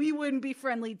 we wouldn't be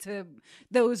friendly to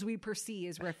those we perceive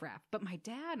as riffraff. But my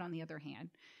dad, on the other hand,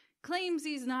 claims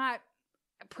he's not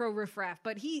pro riffraff,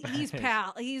 but he's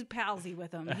palsy with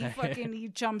them. He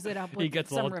chums it up with. He gets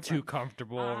a little riffraff. too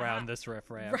comfortable around this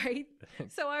riffraff, right?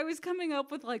 So I was coming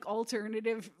up with, like,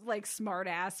 alternative, like, smart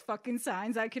ass fucking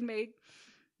signs I could make,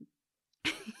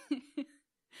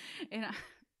 and.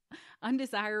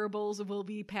 Undesirables will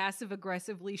be passive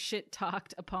aggressively shit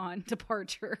talked upon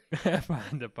departure.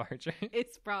 Upon departure.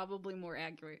 It's probably more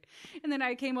accurate. And then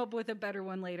I came up with a better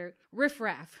one later.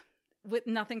 Riffraff with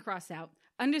nothing crossed out.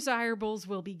 Undesirables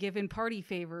will be given party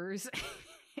favors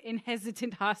in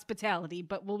hesitant hospitality,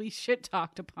 but will be shit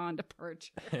talked upon to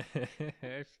perch.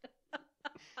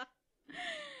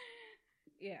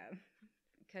 Yeah,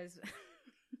 because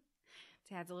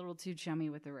Dad's a little too chummy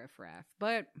with the riffraff,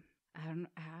 but I don't know.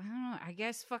 I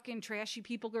guess fucking trashy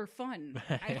people are fun.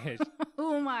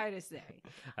 Who am I to say?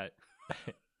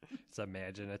 So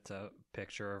imagine it's a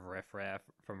picture of riffraff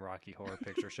from Rocky Horror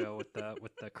Picture Show with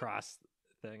the cross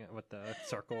thing with the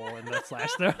circle and the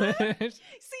slash through.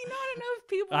 See, not enough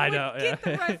people would get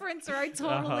the reference, or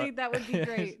that would be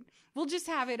great. We'll just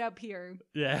have it up here.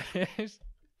 Yeah.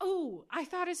 Oh, I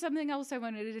thought of something else I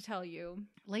wanted to tell you.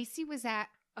 Lacey was at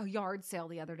a yard sale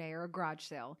the other day, or a garage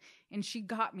sale, and she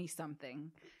got me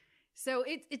something. So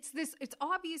it's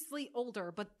obviously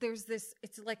older, but there's this,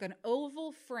 it's like an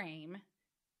oval frame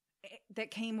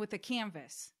that came with a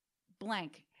canvas,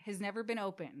 blank, has never been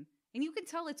opened. And you can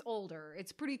tell it's older.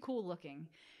 It's pretty cool looking.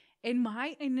 And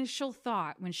my initial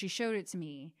thought when she showed it to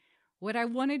me, what I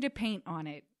wanted to paint on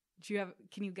it,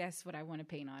 can you guess what I want to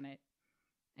paint on it?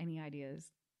 Any ideas?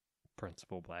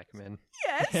 Principal Blackman.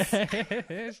 Yes.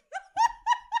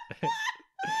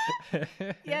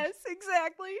 Yes,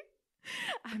 exactly.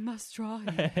 I must draw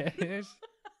him.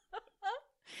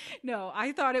 No,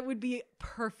 I thought it would be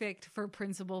perfect for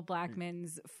Principal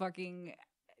Blackman's fucking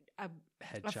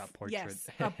headshot portrait. Yes,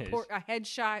 a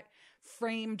headshot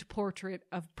framed portrait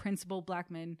of Principal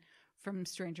Blackman from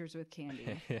Strangers with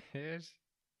Candy.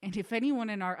 And if anyone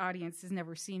in our audience has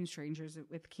never seen Strangers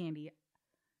with Candy,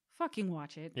 fucking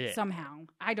watch it somehow.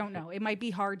 I don't know. It might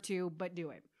be hard to, but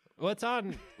do it. What's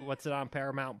it on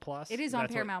Paramount Plus? It is on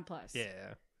Paramount Plus.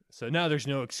 Yeah. So now there's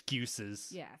no excuses.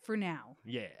 Yeah, for now.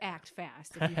 Yeah. Act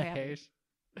fast if you haven't.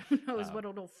 Who knows what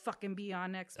it'll fucking be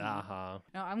on next month.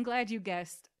 No, I'm glad you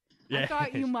guessed. I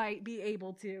thought you might be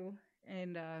able to.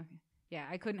 And yeah,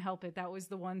 I couldn't help it. That was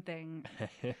the one thing.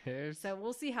 So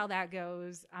we'll see how that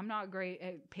goes. I'm not great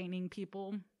at painting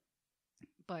people,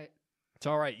 but it's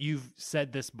all right. You've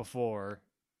said this before,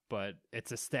 but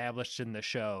it's established in the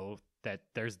show that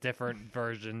there's different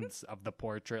versions of the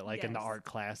portrait, like in the art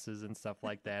classes and stuff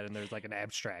like that. And there's like an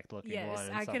abstract looking one. Yes,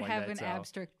 and I stuff could like have that, an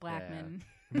abstract Blackman.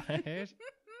 Yeah.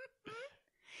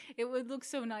 It would look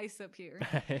so nice up here.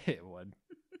 It would.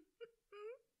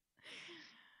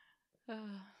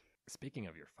 Speaking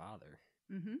of your father,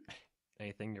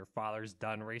 anything your father's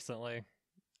done recently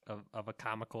of a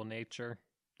comical nature?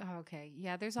 Okay,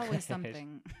 yeah, there's always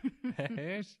something.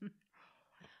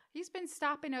 He's been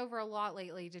stopping over a lot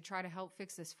lately to try to help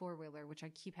fix this four-wheeler, which I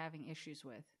keep having issues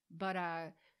with. But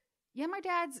yeah, my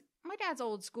dad's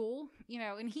old school, you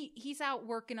know, and he's out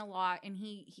working a lot, and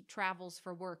he travels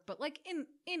for work, but like in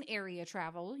area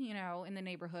travel, you know, in the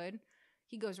neighborhood.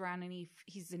 He goes around and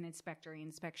he's an inspector. He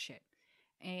inspects shit.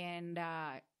 And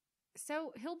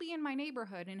so he'll be in my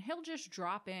neighborhood and he'll just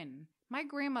drop in. My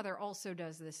grandmother also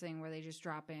does this thing where they just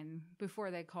drop in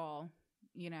before they call,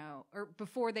 you know, or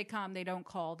before they come, they don't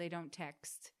call, they don't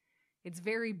text. It's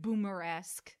very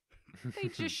boomer-esque. They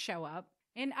just show up.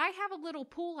 And I have a little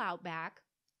pool out back.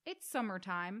 It's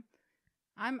summertime.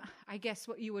 I'm, I guess,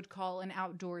 what you would call an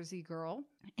outdoorsy girl.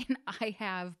 And I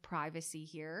have privacy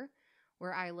here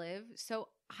where I live. So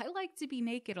I like to be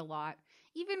naked a lot.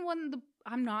 Even when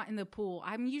I'm not in the pool,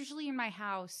 I'm usually in my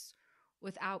house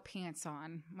without pants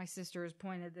on. My sister has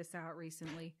pointed this out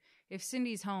recently. If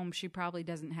Cindy's home, she probably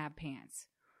doesn't have pants.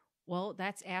 Well,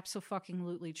 that's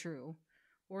abso-fucking-lutely true.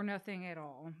 Or nothing at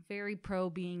all. Very pro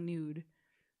being nude.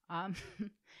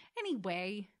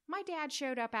 Anyway, my dad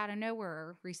showed up out of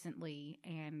nowhere recently,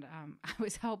 and I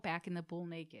was out back in the pool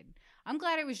naked. I'm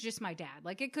glad it was just my dad.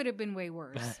 Like, it could have been way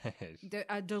worse.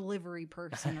 A delivery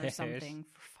person or something,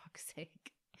 for fuck's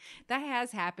sake. That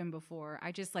has happened before.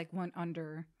 I just, like, went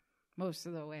under most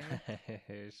of the way.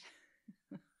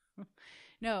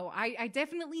 No, I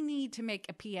definitely need to make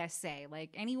a PSA. Like,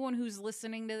 anyone who's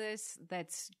listening to this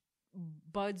that's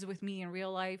buds with me in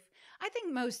real life, I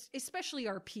think most, especially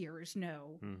our peers,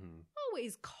 know.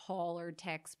 Always call or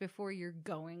text before you're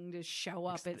going to show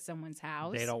up at someone's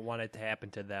house. They don't want it to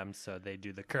happen to them, so they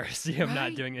do the courtesy of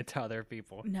not doing it to other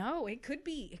people. No, it could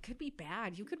be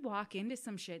bad. You could walk into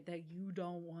some shit that you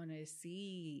don't want to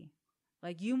see.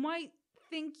 Like, you might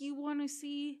think you want to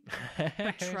see,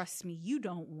 but trust me, you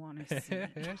don't want to see.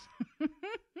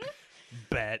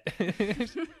 Bet.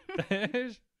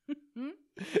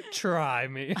 Try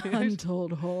me.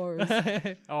 Untold horrors.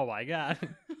 Oh my god.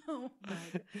 Oh my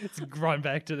god. It's run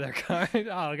back to their car.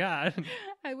 Oh god.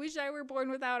 I wish I were born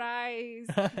without eyes.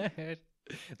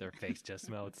 Their face just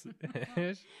melts.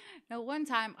 No, one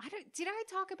time, did I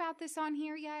talk about this on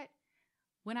here yet?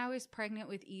 When I was pregnant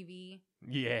with Evie.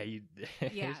 Yeah, you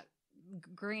Yeah.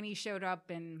 Granny showed up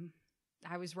and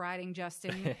I was riding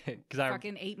Justin, Because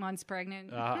fucking 8 months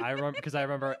pregnant. I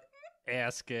remember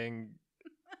asking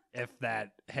if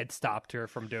that had stopped her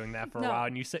from doing that for a No. while,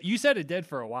 and you said it did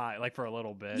for a while, like for a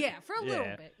little bit. Yeah, for a little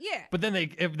bit. Yeah. But then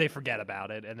they forget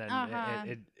about it, and then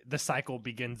Uh-huh. the cycle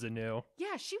begins anew.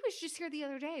 Yeah, she was just here the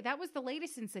other day. That was the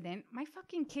latest incident. My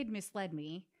fucking kid misled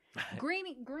me.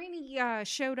 Granny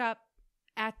showed up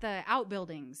at the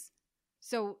outbuildings.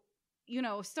 So,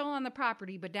 still on the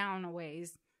property, but down a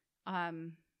ways.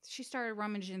 She started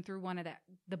rummaging through one of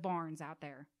the barns out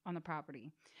there on the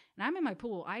property. And I'm in my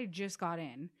pool. I just got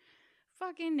in.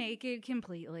 Fucking naked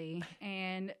completely.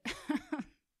 And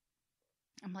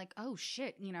I'm like, oh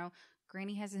shit,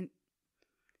 Granny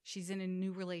she's in a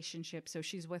new relationship, so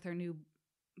she's with her new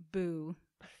boo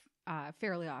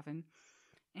fairly often.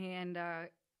 And I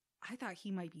thought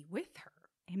he might be with her.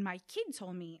 And my kid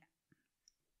told me,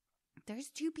 there's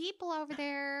 2 people over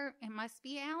there. It must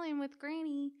be Alan with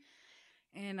Granny.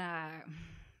 And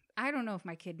I don't know if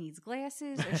my kid needs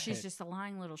glasses or she's just a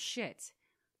lying little shit.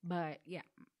 But yeah,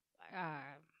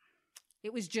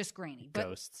 it was just Granny. But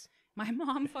Ghosts. my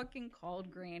mom fucking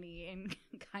called Granny and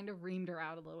kind of reamed her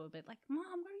out a little bit. Like, Mom,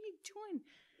 what are you doing?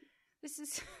 This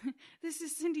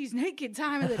is Cindy's naked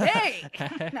time of the day.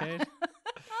 No.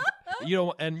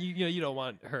 You don't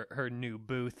want her new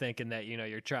boo thinking that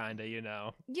you're trying to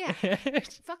Yeah.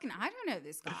 Fucking, I don't know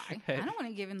this guy. I don't want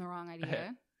to give him the wrong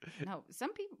idea. No,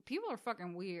 some people are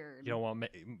fucking weird. You don't want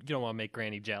to make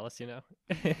Granny jealous, Nah,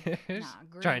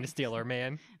 trying to steal her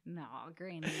man. No,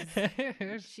 Granny,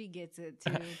 she gets it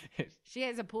too. She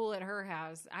has a pool at her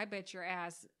house. I bet your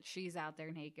ass she's out there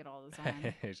naked all the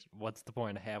time. What's the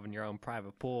point of having your own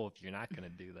private pool if you're not going to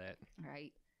do that?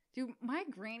 Right. Dude, my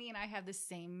granny and I have the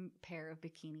same pair of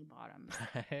bikini bottoms.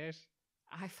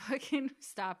 I fucking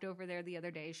stopped over there the other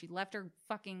day. She left her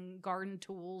fucking garden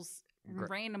tools in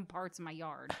random parts of my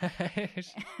yard.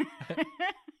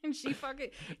 And she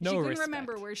couldn't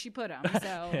remember where she put them.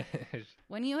 So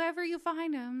whenever you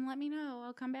find them, let me know.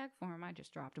 I'll come back for them. I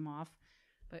just dropped them off.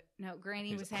 But no,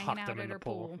 Granny was hanging out at her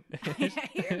pool. Yeah,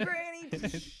 here,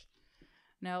 Granny.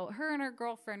 No, her and her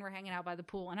girlfriend were hanging out by the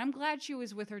pool. And I'm glad she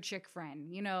was with her chick friend,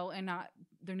 and not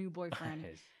their new boyfriend.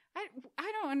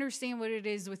 I don't understand what it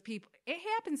is with people. It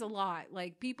happens a lot.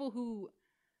 Like people who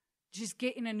just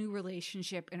get in a new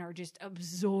relationship and are just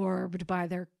absorbed by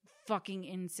their fucking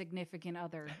insignificant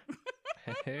other.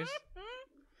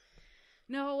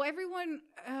 No, everyone,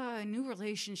 new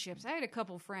relationships. I had a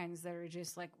couple friends that are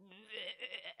just like,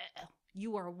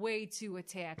 you are way too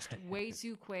attached, way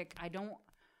too quick. I don't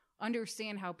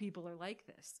understand how people are like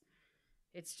this.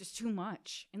 It's just too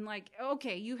much. And like,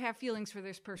 okay, you have feelings for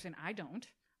this person. I don't.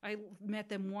 I met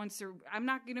them once, or I'm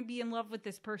not going to be in love with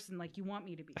this person like you want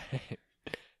me to be.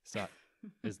 So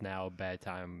is now a bad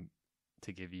time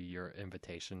to give you your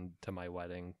invitation to my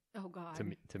wedding? Oh God.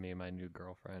 To me and my new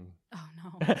girlfriend. Oh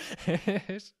no.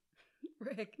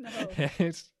 Rick, no.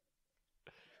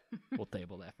 We'll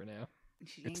table that for now.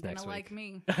 She ain't going to like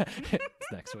me.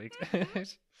 It's next week.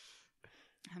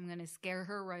 I'm going to scare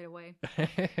her right away.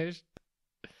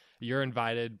 You're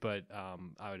invited, but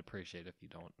I would appreciate if you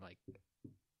don't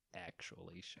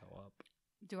actually show up.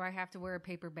 Do I have to wear a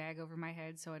paper bag over my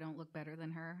head so I don't look better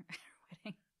than her at her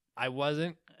wedding? I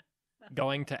wasn't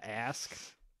going to ask,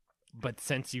 but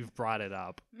since you've brought it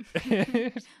up.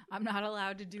 I'm not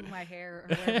allowed to do my hair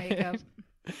or wear makeup.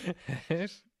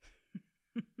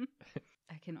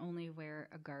 I can only wear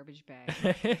a garbage bag.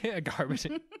 A garbage.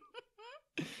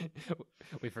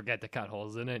 We forget to cut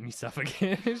holes in it and you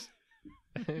suffocate.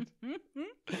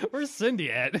 Where's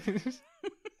Cindy at?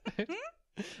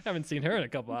 Haven't seen her in a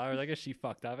couple hours. I guess she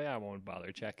fucked up. I won't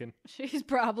bother checking. She's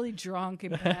probably drunk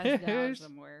and passed out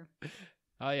somewhere.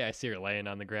 Oh yeah, I see her laying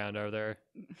on the ground over there.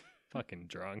 Fucking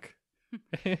drunk.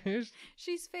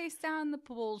 She's face down in the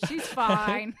pool. She's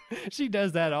fine. She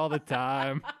does that all the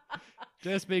time.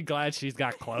 Just be glad she's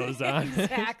got clothes on.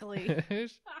 Exactly.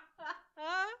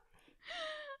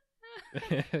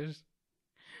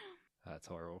 That's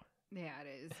horrible. Yeah,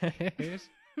 it is.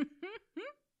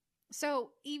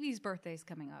 So Evie's birthday's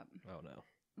coming up. Oh no.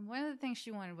 One of the things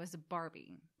she wanted was a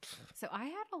Barbie. So I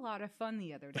had a lot of fun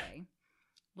the other day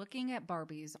looking at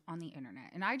Barbies on the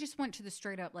internet. And I just went to the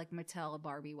straight up Mattel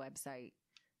Barbie website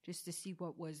just to see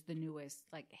what was the newest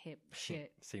hip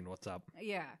shit. Seeing what's up.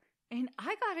 Yeah. And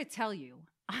I gotta tell you,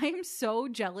 I'm so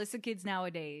jealous of kids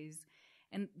nowadays.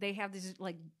 And they have this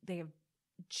they have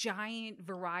giant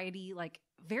variety,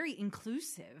 very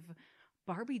inclusive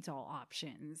Barbie doll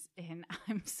options, and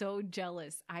I'm so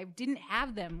jealous. I didn't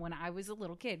have them when I was a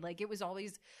little kid. It was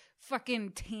always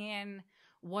fucking tan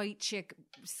white chick,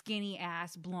 skinny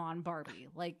ass, blonde Barbie.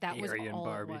 Like that was Aryan all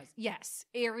Barbie. it was. Yes,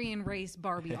 Aryan race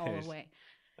Barbie all the way.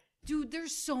 Dude,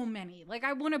 there's so many. Like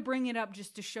I want to bring it up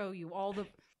just to show you all the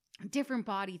different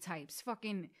body types.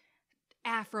 Fucking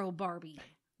Afro Barbie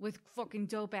with fucking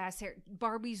dope ass hair.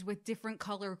 Barbies with different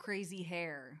color crazy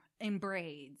hair and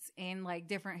braids and like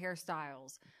different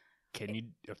hairstyles. Can you?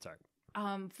 Oh, sorry.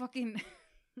 Fucking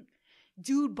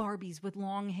dude Barbies with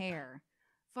long hair.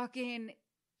 Fucking,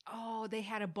 oh, they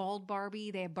had a bald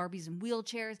Barbie. They had Barbies in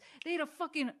wheelchairs. They had a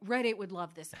fucking, Reddit would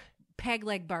love this, peg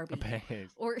leg Barbie. Peg.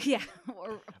 Or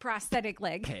a prosthetic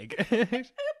leg.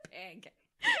 Peg.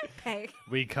 Peg.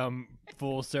 We come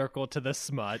full circle to the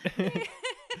smut.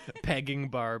 Pegging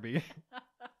Barbie.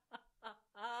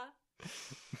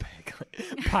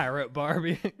 Pirate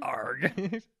Barbie.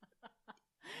 Arg.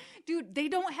 Dude, they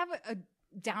don't have a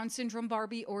Down syndrome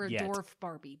Barbie or a Yet. dwarf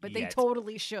Barbie, but they Yet.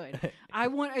 totally should. I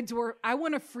want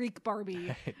a freak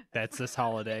Barbie. That's this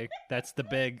holiday. That's the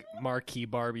big marquee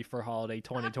Barbie for holiday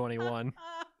 2021.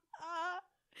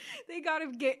 They gotta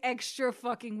get extra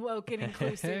fucking woke and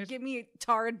inclusive. Give me a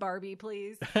tarred Barbie,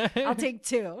 please. I'll take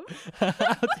 2.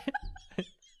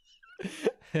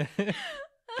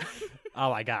 Oh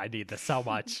my god, I need this so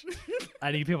much.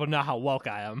 I need people to know how woke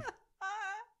I am.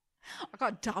 I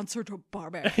got Down syndrome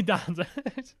Barbie.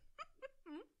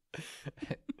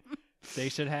 They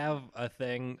should have a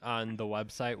thing on the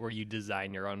website where you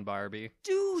design your own Barbie.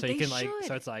 Dude, So you they can like, should.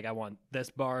 so it's like, I want this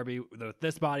Barbie with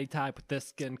this body type, with this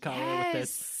skin color, with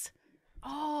this.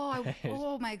 Yes.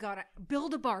 Oh my god.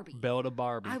 Build a Barbie. Build a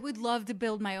Barbie. I would love to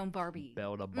build my own Barbie.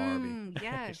 Build a Barbie.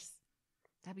 Yes.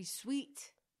 That'd be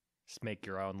sweet. Just make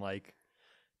your own like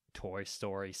Toy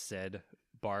Story Sid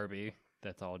Barbie.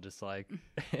 That's all just like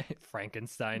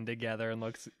Frankenstein together and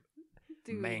looks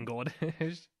Dude. mangled.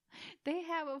 They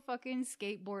have a fucking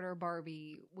skateboarder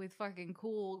Barbie with fucking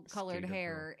cool colored Skater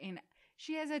hair, and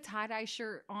she has a tie-dye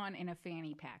shirt on and a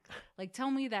fanny pack. Like, tell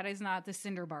me that is not the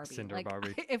Cinder Barbie. Cinder Like,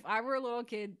 Barbie. If I were a little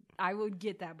kid, I would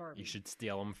get that Barbie. You should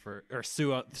steal them or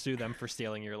sue them for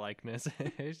stealing your likeness.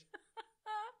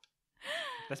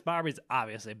 This Barbie's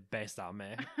obviously based on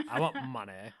me. I want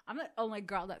money. I'm the only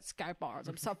girl that skateboards.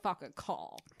 I'm so fucking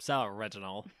cool. So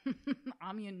original.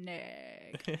 I'm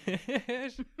unique.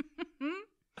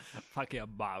 Fuck you,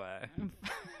 Barbie.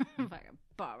 Fucking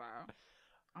Barbie.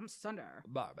 I'm Cinder.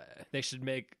 Barbie. They should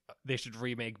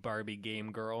remake Barbie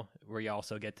Game Girl, where you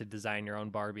also get to design your own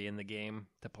Barbie in the game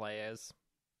to play as.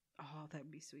 Oh, that'd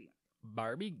be sweet.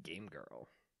 Barbie Game Girl.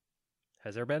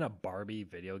 Has there been a Barbie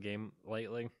video game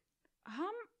lately?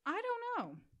 I don't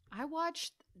know. I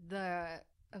watched a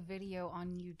video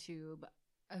on YouTube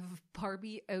of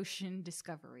Barbie Ocean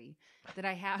Discovery that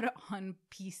I had on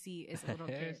PC as a little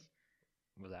kid.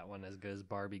 Was that one as good as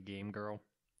Barbie Game Girl?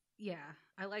 Yeah,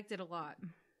 I liked it a lot.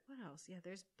 What else? Yeah,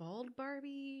 there's Bald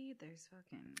Barbie. There's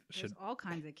all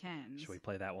kinds of Kens. Should we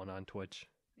play that one on Twitch?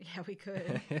 Yeah, we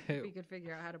could. If we could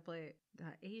figure out how to play it.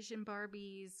 Asian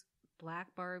Barbies, Black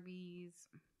Barbies,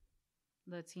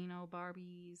 Latino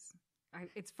Barbies.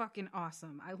 It's fucking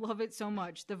awesome. I love it so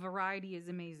much. The variety is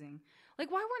amazing. Like,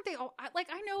 why weren't they all...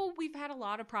 I know we've had a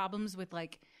lot of problems with,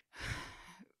 like,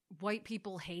 white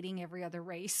people hating every other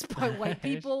race by white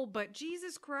people, but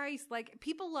Jesus Christ, like,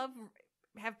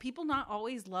 have people not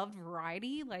always loved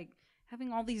variety? Like,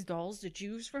 having all these dolls to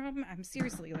choose from? I'm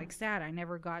seriously, like, sad I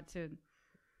never got to...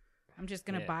 I'm just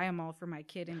going to buy them all for my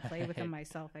kid and play with them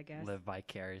myself, I guess. Live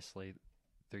vicariously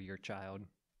through your child.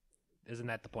 Isn't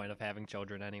that the point of having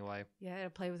children anyway? Yeah,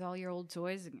 to play with all your old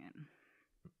toys again.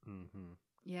 Mm-hmm.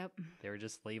 Yep. They were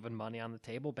just leaving money on the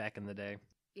table back in the day.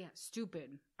 Yeah, stupid.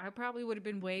 I probably would have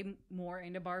been way more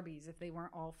into Barbies if they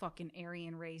weren't all fucking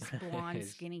Aryan race, blonde,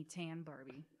 skinny, tan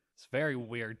Barbie. It's very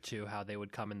weird, too, how they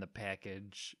would come in the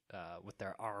package with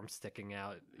their arms sticking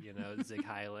out, Zig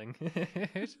Heiling.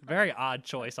 Very odd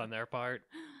choice on their part.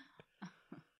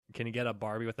 Can you get a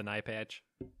Barbie with an eye patch?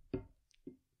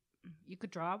 You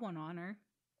could draw one on her.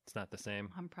 It's not the same.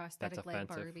 On prosthetic That's leg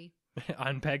offensive. Barbie.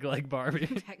 On peg leg Barbie.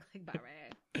 Peg leg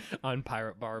Barbie. On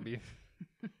pirate Barbie.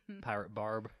 Pirate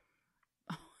Barb.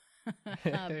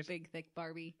 Big thick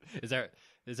Barbie. Is there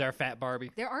a fat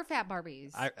Barbie? There are fat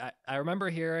Barbies. I remember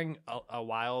hearing a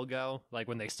while ago, like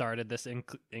when they started this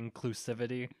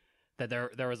inclusivity, that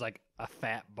there was like a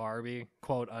fat Barbie,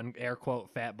 air quote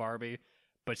fat Barbie,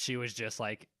 but she was just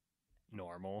like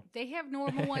normal. They have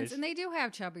normal ones, and they do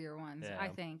have chubbier ones, Yeah. I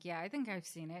think. Yeah, I think I've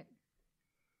seen it.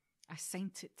 I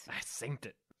synced it. I synced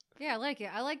it. Yeah, I like it.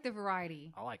 I like the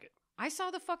variety. I like I saw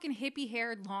the fucking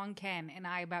hippie-haired long Ken, and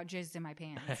I about jizzed in my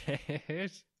pants.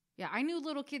 it. Yeah, I knew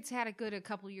little kids had it good a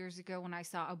couple years ago when I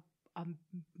saw a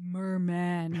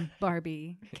merman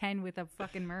Barbie. Ken with a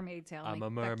fucking mermaid tail. I'm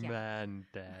like, a fuck yeah. merman,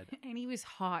 Dad. And he was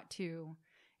hot too.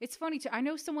 It's funny too. I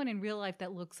know someone in real life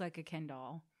that looks like a Ken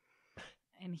doll,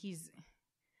 and he's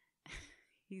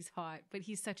hot, but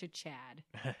he's such a Chad.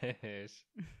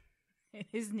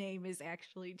 His name is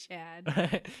actually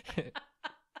Chad.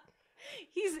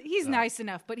 He's nice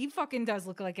enough, but he fucking does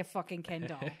look like a fucking Ken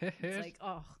doll. It's like,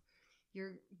 oh,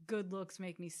 your good looks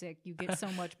make me sick. You get so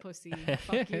much pussy.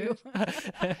 Fuck you.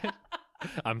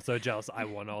 I'm so jealous. I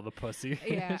want all the pussy.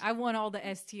 Yeah, I want all the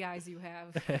STIs you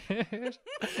have.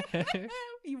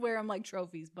 You wear them like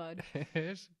trophies, bud.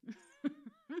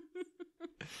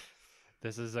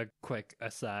 This is a quick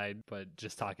aside, but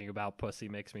just talking about pussy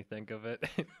makes me think of it.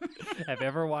 Have you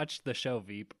ever watched the show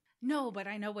Veep? No, but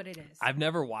I know what it is. I've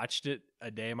never watched it a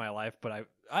day in my life, but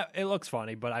it looks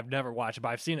funny, but I've never watched it. But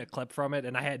I've seen a clip from it,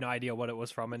 and I had no idea what it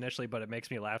was from initially, but it makes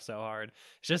me laugh so hard.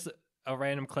 It's just a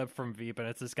random clip from Veep, and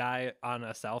it's this guy on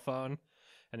a cell phone,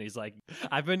 and he's like,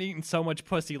 I've been eating so much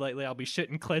pussy lately, I'll be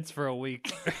shitting clits for a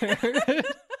week.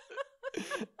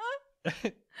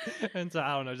 And so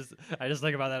I don't know, I just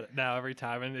think about that now every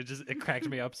time, and it cracked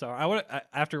me up. So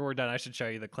after we're done, I should show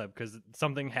you the clip because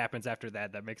something happens after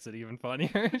that makes it even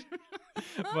funnier.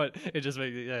 But it just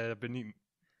makes I've been eating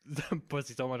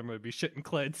pussy so much I'm gonna be shitting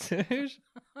clits.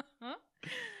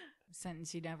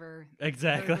 Sentence you never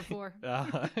exactly heard before.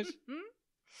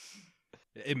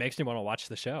 It makes me want to watch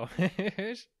the show.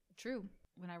 True.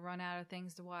 When I run out of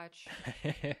things to watch,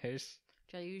 which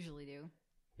I usually do.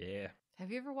 Yeah. Have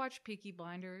you ever watched Peaky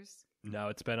Blinders? No,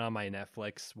 it's been on my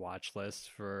Netflix watch list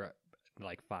for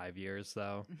like 5 years,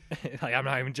 though. Like, I'm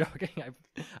not even joking.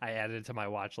 I added it to my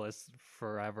watch list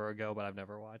forever ago, but I've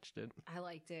never watched it. I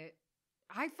liked it.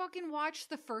 I fucking watched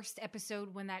the first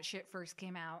episode when that shit first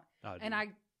came out, and I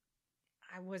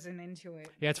wasn't into it.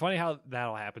 Yeah, it's funny how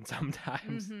that'll happen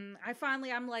sometimes. Mm-hmm.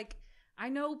 I'm like, I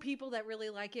know people that really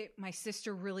like it. My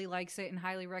sister really likes it and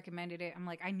highly recommended it. I'm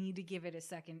like, I need to give it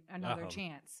another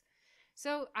chance.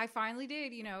 So I finally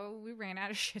did. You know, we ran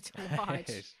out of shit to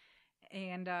watch.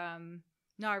 And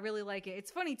no, I really like it.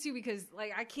 It's funny too because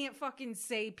like I can't fucking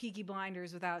say Peaky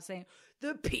Blinders without saying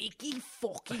the Peaky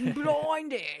fucking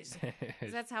Blinders.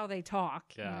 'Cause that's how they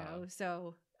talk, you know.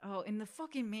 So, and the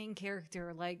fucking main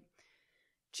character, like,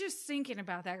 just thinking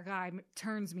about that guy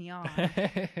turns me on.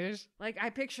 Like, I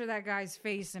picture that guy's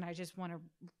face, and I just want to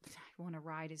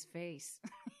ride his face,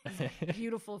 his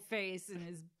beautiful face, and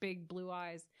his big blue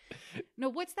eyes. No,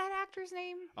 what's that actor's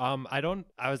name?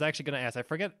 I was actually gonna ask. I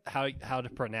forget how to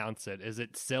pronounce it. Is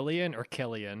it Cillian or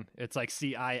Killian? It's like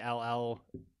Cill.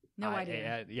 No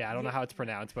idea. Yeah, I don't know how it's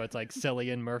pronounced, but it's like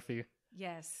Cillian Murphy.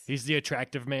 Yes. He's the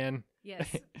attractive man.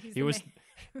 Yes. He was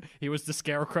the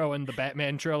Scarecrow in the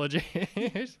Batman trilogy.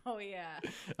 Oh yeah.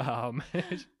 I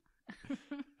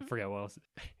forget what else.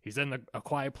 He's in A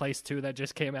Quiet Place 2 that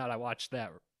just came out. I watched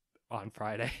that on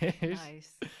Friday.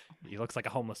 Nice. He looks like a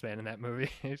homeless man in that movie.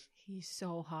 He's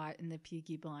so hot in the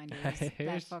Peaky Blinders.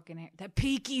 That fucking that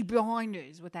Peaky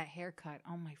Blinders with that haircut.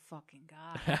 Oh my fucking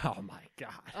god. Oh my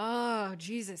god. Oh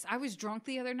Jesus. I was drunk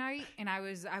the other night and I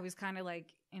was kind of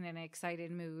like in an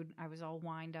excited mood. I was all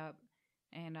wind up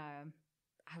and I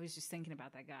was just thinking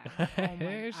about that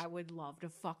guy. I would love to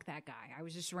fuck that guy. I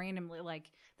was just randomly like,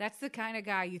 that's the kind of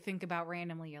guy you think about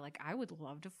randomly. You're like, I would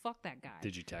love to fuck that guy.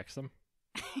 Did you text him?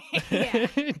 Yeah.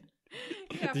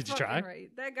 Yeah, did you try? Right.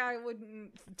 That guy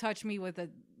wouldn't touch me with a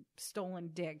stolen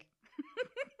dick.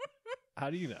 How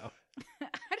do you know?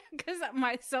 Because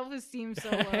my self-esteem's so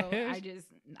low.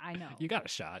 I know. You got a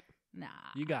shot. Nah.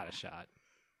 You got a shot.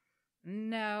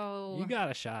 No. You got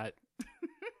a shot.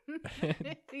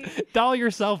 Doll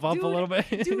yourself up a little bit.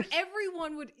 Dude,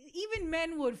 everyone would, even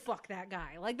men would fuck that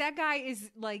guy. Like, that guy is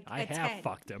like I a have 10.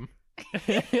 fucked him.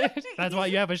 That's why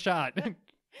you have a shot.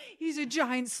 He's a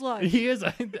giant slut. He is.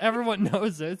 Everyone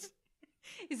knows this.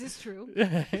 Is this true?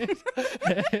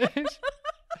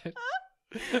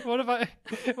 What if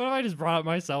I just brought up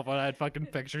myself when I had fucking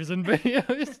pictures and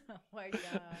videos? Oh my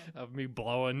god. Of me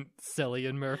blowing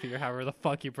Cillian Murphy or however the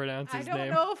fuck you pronounce his name. I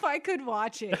don't know if I could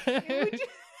watch it.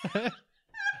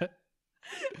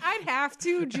 I'd have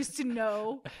to just to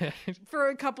know for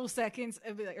a couple seconds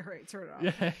and be like, all right, turn it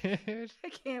off. I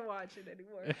can't watch it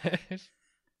anymore.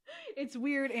 It's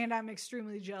weird and I'm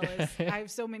extremely jealous. I have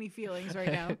so many feelings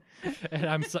right now.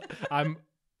 And I'm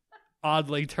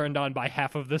oddly turned on by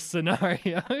half of the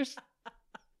scenarios.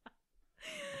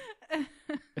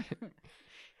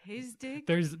 His dick,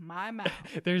 there's my mouth.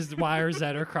 There's wires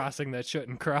that are crossing that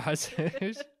shouldn't cross.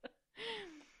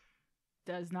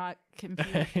 Does not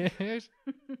compute.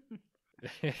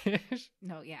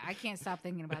 No, yeah, I can't stop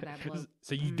thinking about that bloke.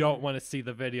 So you don't want to see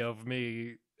the video of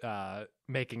me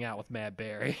making out with Matt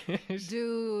Berry.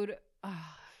 Dude,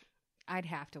 I'd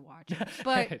have to watch it.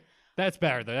 But that's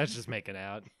better though. That's just making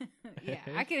out. yeah,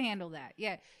 I can handle that.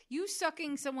 Yeah, you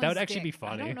sucking someone's That would actually dick, be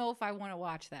funny. I don't know if I want to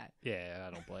watch that. Yeah,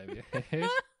 I don't blame you.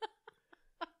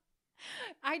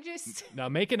 I just No,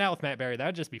 making out with Matt Berry, that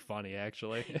would just be funny,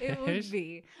 actually. it would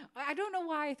be. I don't know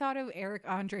why I thought of Eric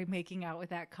Andre making out with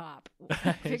that cop.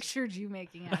 I pictured you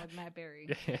making out with Matt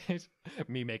Berry.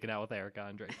 Me making out with Eric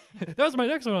Andre. That was my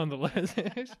next one on the list.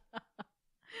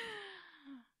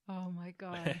 Oh my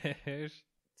god, that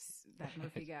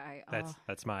Murphy guy.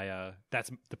 That's my that's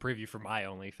the preview for my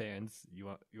OnlyFans.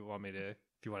 You want me to,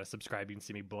 if you want to subscribe, you can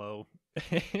see me blow.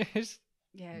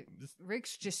 Yeah,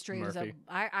 Rick's just straight up. Murphy.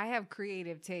 I have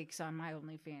creative takes on my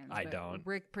OnlyFans. I but don't.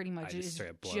 Rick pretty much I just is straight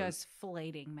up blows. just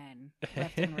filleting men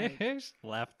left and right.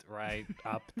 Left, right,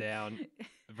 up, down,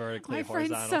 vertically, My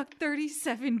friend horizontal. sucked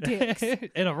 37 dicks.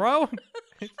 In a row.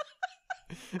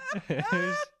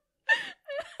 It's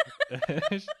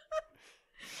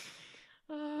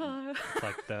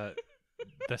like the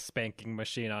spanking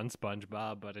machine on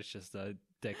SpongeBob, but it's just a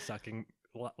dick sucking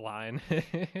line.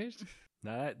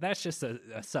 No, that's just a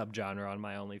subgenre on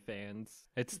my OnlyFans.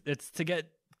 It's to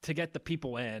get the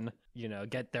people in, you know,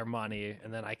 get their money,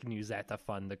 and then I can use that to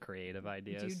fund the creative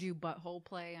ideas. Do you do butthole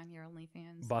play on your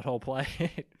OnlyFans? Butthole play?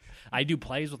 I do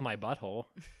plays with my butthole.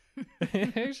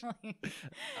 I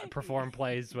perform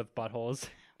plays with buttholes.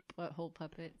 Butthole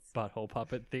puppets. Butthole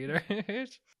puppet theater.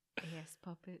 Ass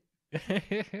puppet.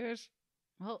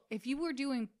 Well, if you were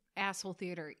doing asshole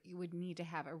theater, you would need to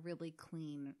have a really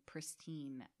clean,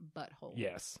 pristine butthole.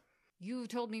 Yes. You've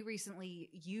told me recently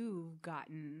you've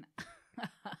gotten...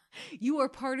 you are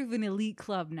part of an elite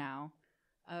club now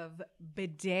of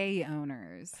bidet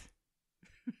owners.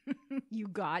 You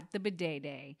got the bidet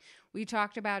day. We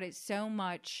talked about it so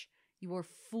much. You were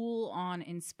full on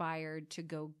inspired to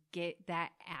go get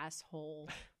that asshole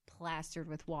plastered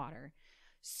with water.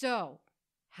 So,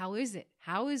 how is it?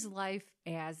 How is life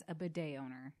as a bidet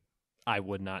owner? I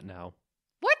would not know.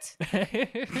 What?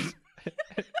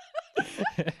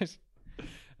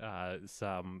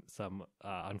 Some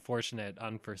unfortunate,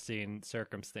 unforeseen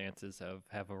circumstances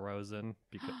have arisen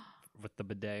with the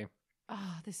bidet.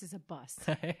 Oh, this is a bust.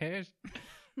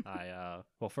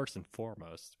 Well, first and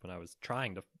foremost, when I was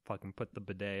trying to fucking put the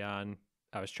bidet on,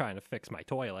 I was trying to fix my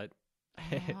toilet.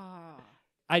 Oh.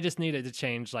 I just needed to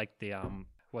change like the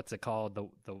what's it called, the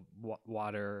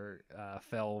water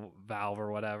fill valve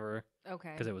or whatever.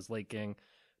 Okay. Because it was leaking,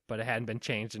 but it hadn't been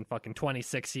changed in fucking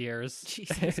 26 years.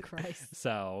 Jesus Christ.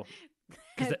 So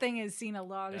that thing has seen a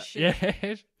lot of shit.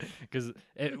 Yeah, because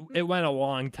it went a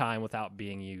long time without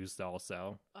being used.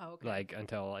 Also, Oh, okay. like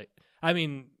until I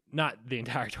mean, not the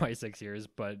entire 26 years,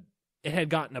 but it had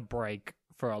gotten a break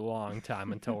for a long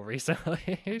time until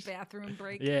recently. Bathroom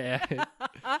break. Yeah.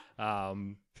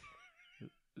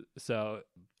 So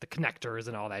the connectors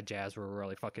and all that jazz were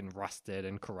really fucking rusted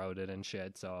and corroded and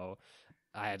shit. So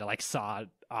I had to like saw it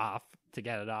off to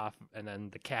get it off, and then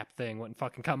the cap thing wouldn't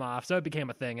fucking come off. So it became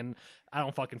a thing, and I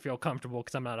don't fucking feel comfortable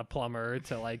because I'm not a plumber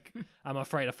to like, I'm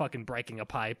afraid of fucking breaking a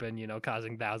pipe and, you know,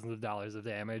 causing thousands of dollars of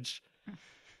damage.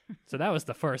 So that was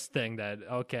the first thing that,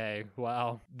 okay,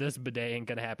 well, this bidet ain't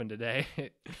gonna happen today.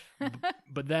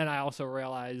 But then I also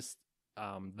realized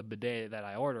the bidet that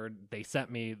I ordered, they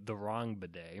sent me the wrong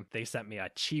bidet. They sent me a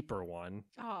cheaper one.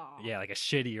 Oh. Yeah, like a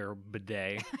shittier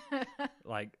bidet.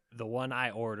 Like the one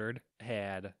I ordered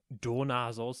had dual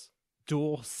nozzles,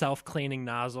 dual self-cleaning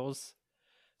nozzles.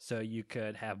 So you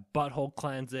could have butthole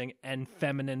cleansing and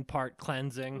feminine part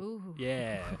cleansing. Ooh.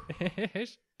 Yeah.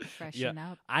 Freshen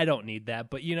up. I don't need that,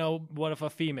 but you know, what if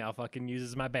a female fucking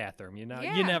uses my bathroom, you know?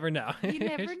 Yeah. You never know. You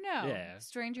never know. Yeah.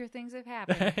 Stranger things have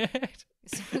happened.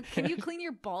 So can you clean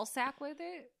your ball sack with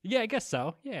it? Yeah, I guess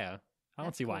so. Yeah. I don't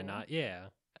That's see why cool. not. Yeah.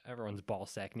 Everyone's ball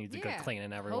sack needs a good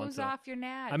cleaning every once Hose in a while. off your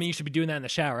nads. I mean, you should be doing that in the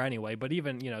shower anyway, but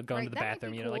even, you know, going Right, to the that might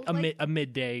bathroom, be you know, like cool. Like, a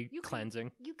midday you could-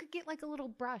 cleansing. you could get like a little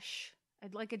brush,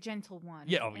 like a gentle one.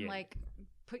 Yeah, oh, and yeah. like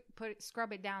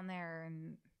scrub it down there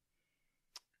and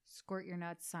squirt your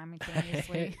nuts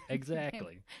simultaneously.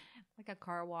 Exactly. Like a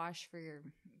car wash for your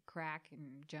crack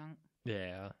and junk.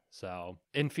 Yeah. So,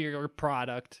 inferior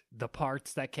product. The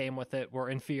parts that came with it were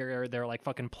inferior. They're like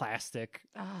fucking plastic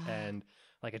Ah. and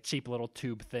like a cheap little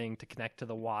tube thing to connect to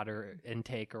the water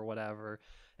intake or whatever.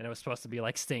 And it was supposed to be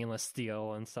like stainless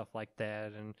steel and stuff like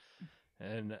that.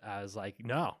 And I was like,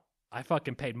 no, I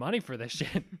fucking paid money for this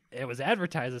shit. It was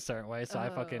advertised a certain way. So I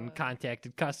fucking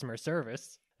contacted customer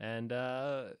service. And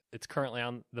it's currently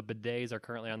the bidets are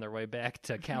currently on their way back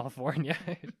to California.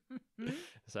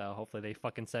 So hopefully they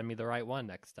fucking send me the right one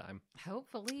next time.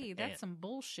 Hopefully. That's some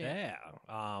bullshit. Yeah.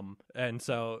 And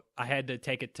so I had to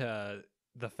take it to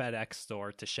the FedEx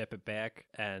store to ship it back.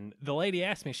 And the lady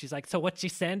asked me, she's like, so what you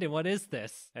sending? What is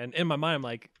this? And in my mind, I'm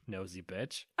like, nosy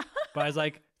bitch. But I was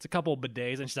like, it's a couple of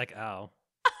bidets. And she's like, oh.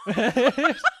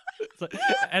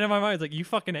 And in my mind, it's like, you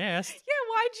fucking asked. Yeah,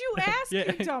 why'd you ask,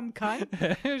 you dumb cunt?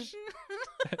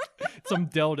 Some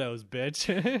dildos,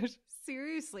 bitch.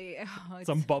 Seriously. Oh,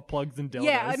 some butt plugs and dildos.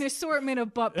 Yeah, an assortment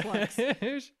of butt plugs.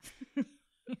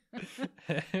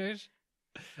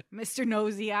 Mr.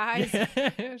 Nosy Eyes.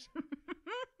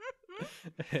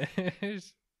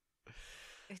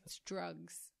 It's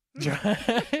drugs.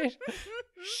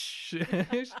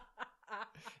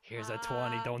 Here's a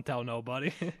 20. Don't tell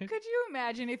nobody. Could you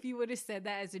imagine if you would have said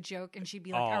that as a joke and she'd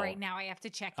be like, all right, now I have to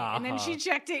check it. And then she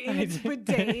checked it and it's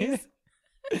bidets.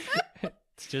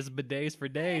 It's just bidets for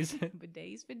days.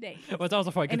 Bidets for days. Well, it's also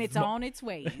funny. And it's on its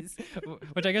ways.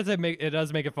 Which I guess it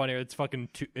does make it funnier. It's fucking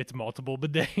it's multiple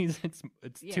bidets. It's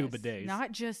yes, 2 bidets.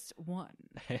 Not just one.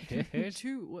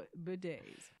 2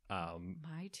 bidets.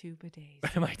 My 2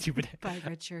 bidets. My 2 bidets. By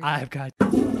Red Shirt. I've got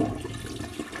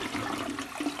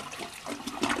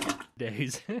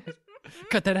days.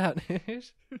 Cut that out.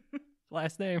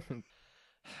 Last name.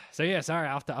 So yeah, sorry,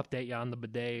 I'll have to update you on the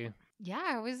bidet. Yeah,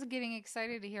 I was getting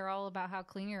excited to hear all about how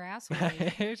clean your asshole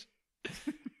is.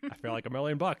 I feel like $1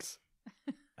 million.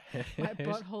 My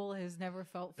butthole has never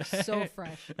felt so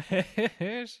fresh.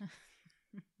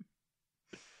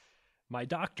 My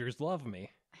doctors love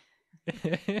me.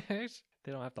 They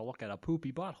don't have to look at a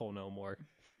poopy butthole no more.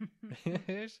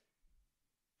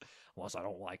 Unless I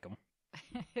don't like them.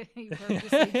 You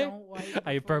purposely don't wipe.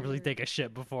 I purposely take a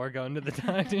shit before going to the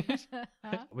doctors.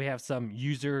 We have some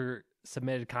user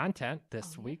submitted content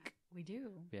this week. We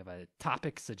do. We have a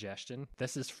topic suggestion.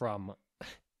 This is from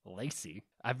Lacey.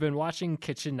 I've been watching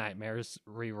Kitchen Nightmares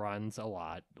reruns a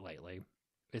lot lately.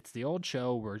 It's the old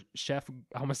show where Chef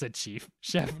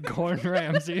Gordon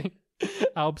Ramsay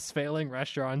helps failing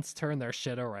restaurants turn their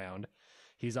shit around.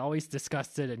 He's always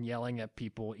disgusted and yelling at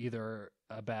people either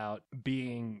about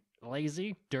being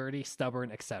lazy, dirty,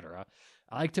 stubborn, etc.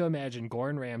 I like to imagine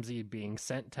Gordon Ramsay being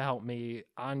sent to help me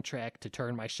on track to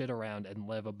turn my shit around and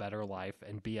live a better life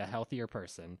and be a healthier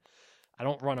person. I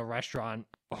don't run a restaurant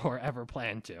or ever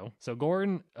plan to. So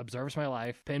Gordon observes my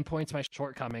life, pinpoints my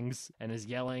shortcomings, and is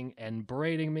yelling and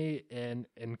berating me in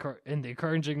the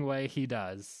encouraging way he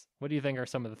does. What do you think are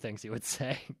some of the things he would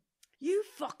say? You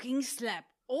fucking slept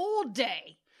all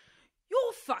day.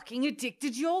 You're fucking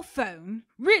addicted to your phone.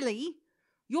 Really?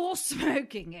 You're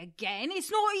smoking again? It's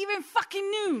not even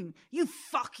fucking noon. You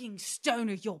fucking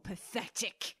stoner, you're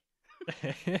pathetic.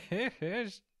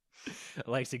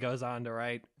 Lacey goes on to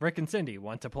write, Rick and Cindy,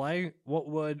 want to play? What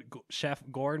would Chef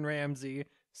Gordon Ramsay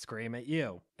scream at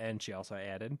you? And she also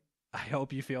added, I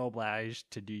hope you feel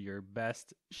obliged to do your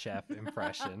best chef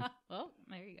impression. Well,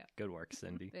 there you go. Good work,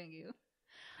 Cindy. Thank you.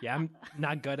 Yeah, I'm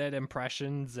not good at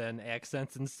impressions and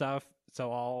accents and stuff,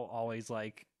 so I'll always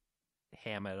like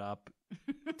ham it up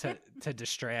to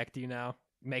distract,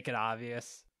 make it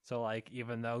obvious. So like,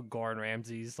 even though Gordon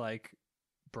Ramsay's like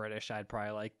British, I'd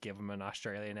probably like give him an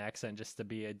Australian accent just to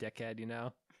be a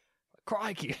dickhead,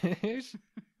 Crikey.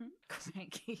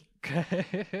 Cranky.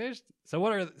 So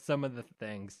what are some of the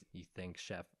things you think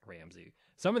Chef Ramsay?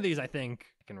 Some of these I think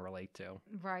I can relate to.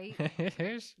 Right.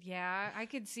 Yeah, I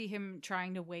could see him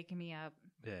trying to wake me up.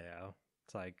 Yeah.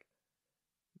 It's like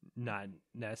not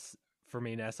for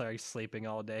me necessarily sleeping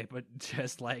all day, but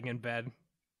just laying in bed.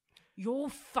 Your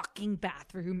fucking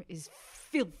bathroom is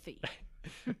filthy.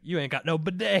 You ain't got no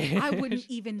bidet. I wouldn't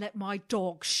even let my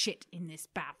dog shit in this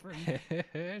bathroom.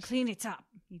 Clean it up,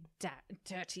 you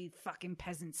dirty fucking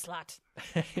peasant slut.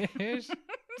 I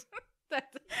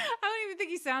don't even think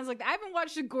he sounds like that. I haven't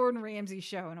watched a Gordon Ramsay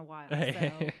show in a while.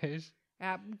 So.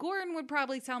 Gordon would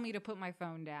probably tell me to put my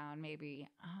phone down, maybe.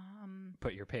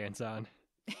 Put your pants on.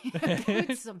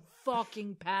 Put some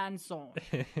fucking pants on.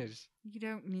 You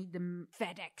don't need the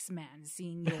FedEx man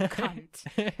seeing your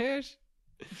cunt.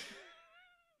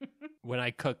 When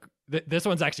I cook, this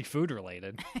one's actually food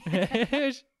related.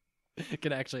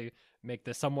 Can actually make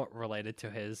this somewhat related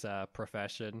to his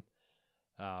profession.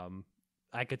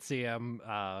 I could see him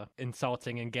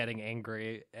insulting and getting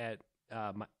angry at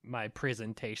my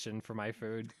presentation for my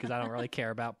food, because I don't really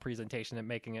care about presentation and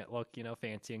making it look,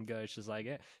 fancy and good. It's just like,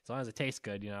 as long as it tastes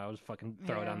good, I'll just fucking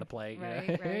throw it on the plate.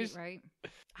 Right.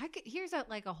 Here's a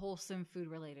wholesome food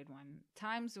related one.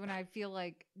 Times when I feel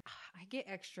like I get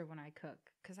extra when I cook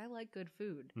because I like good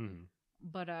food. Mm.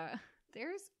 But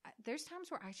there's times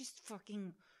where I just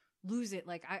fucking lose it.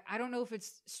 Like, I don't know if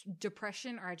it's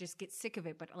depression or I just get sick of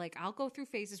it, but like I'll go through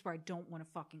phases where I don't want to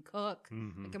fucking cook.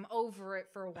 Mhm. Like I'm over it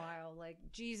for a while. Like,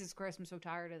 Jesus Christ, I'm so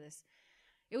tired of this.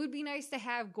 It would be nice to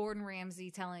have Gordon Ramsay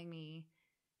telling me,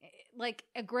 like,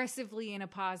 aggressively in a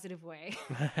positive way,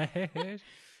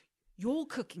 your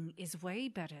cooking is way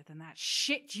better than that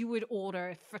shit you would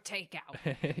order for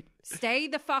takeout. Stay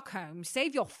the fuck home.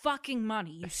 Save your fucking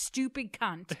money, you stupid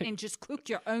cunt, and just cook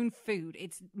your own food.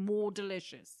 It's more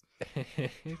delicious.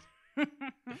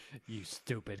 You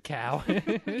stupid cow.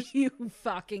 You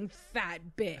fucking fat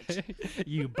bitch.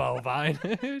 You bovine.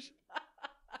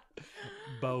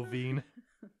 Bovine.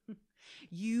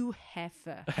 You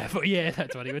heifer. Yeah,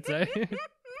 that's what he would say.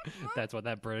 That's what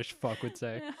that British fuck would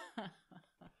say.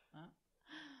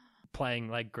 Playing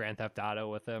like Grand Theft Auto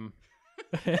with him.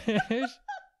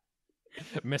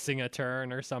 Missing a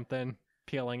turn or something.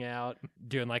 Peeling out.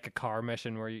 Doing like a car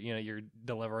mission where you're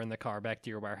delivering the car back to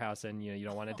your warehouse and you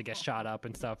don't want it to get shot up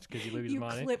and stuff because you lose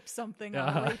money. You clip something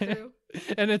on the way through.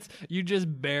 And you just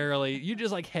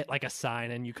like hit like a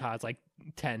sign and you cause like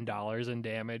 $10 in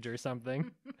damage or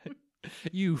something.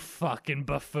 You fucking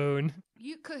buffoon.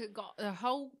 You could have got a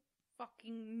whole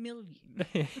fucking million.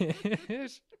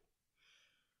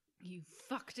 You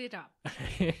fucked it up.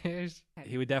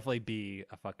 He would definitely be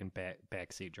a fucking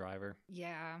backseat driver.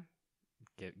 Yeah,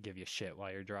 Give you shit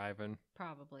while you're driving.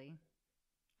 probably.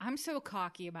 I'm so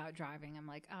cocky about driving. I'm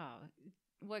like, oh,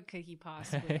 what could he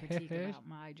possibly critique about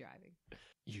my driving?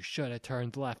 You should have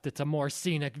turned left. It's a more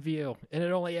scenic view, and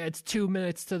it only adds 2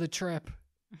 minutes to the trip.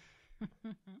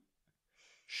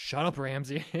 Shut up,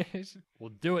 Ramsay. We'll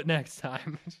do it next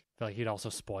time. I feel like he'd also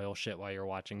spoil shit while you're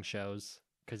watching shows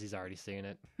because he's already seen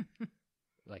it.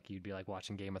 Like you'd be like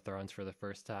watching Game of Thrones for the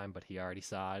first time, but he already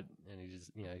saw it, and he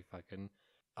just, he fucking,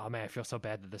 oh man, I feel so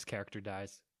bad that this character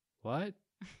dies. What?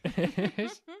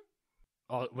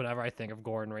 Whenever I think of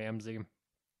Gordon Ramsay,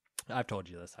 I've told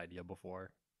you this idea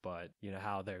before, but you know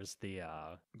how there's the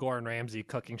Gordon Ramsay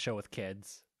cooking show with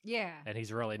kids. Yeah. And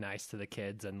he's really nice to the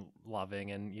kids and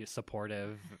loving and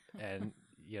supportive and,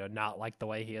 not like the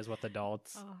way he is with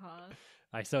adults. Uh-huh.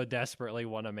 I so desperately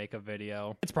want to make a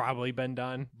video. It's probably been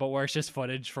done, but where it's just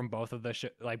footage from both of the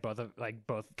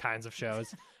both kinds of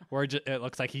shows, where it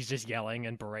looks like he's just yelling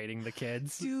and berating the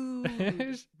kids.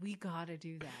 Dude, we gotta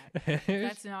do that.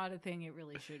 That's not a thing it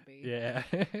really should be. Yeah.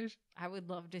 I would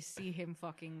love to see him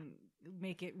fucking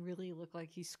make it really look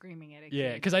like he's screaming at a kid.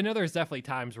 Yeah, because I know there's definitely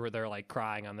times where they're like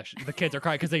crying on the kids are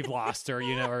crying because they've lost her,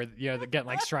 or they're getting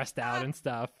like stressed out and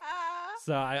stuff.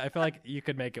 So I feel like you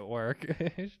could make it work.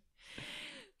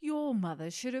 Your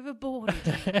mother should have aborted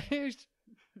you.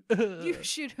 You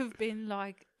should have been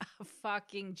like a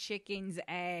fucking chicken's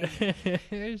egg.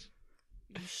 You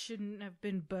shouldn't have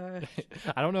been birthed.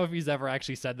 I don't know if he's ever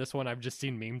actually said this one. I've just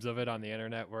seen memes of it on the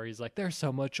internet where he's like, there's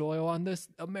so much oil on this,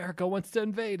 America wants to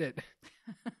invade it.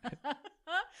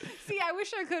 See, I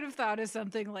wish I could have thought of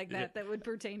something like that would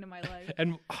pertain to my life.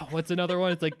 And what's another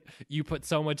one? It's like, you put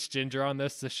so much ginger on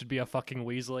this should be a fucking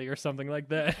Weasley or something like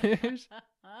that.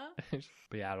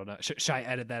 But yeah, I don't know. Should I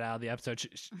edit that out of the episode?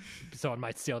 Someone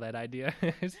might steal that idea.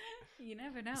 You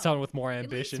never know. Someone with more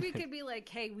ambition. At least we could be like,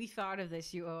 hey, we thought of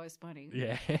this. You owe us money.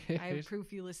 Yeah. I have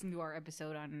proof you listened to our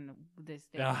episode on this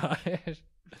day.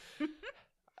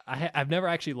 I've never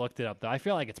actually looked it up, though. I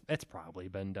feel like it's probably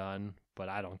been done, but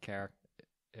I don't care.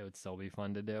 It would still be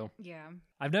fun to do. Yeah.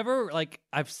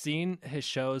 I've seen his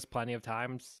shows plenty of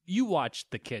times. You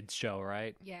watched the kids show,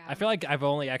 right? Yeah. I feel like I've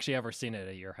only actually ever seen it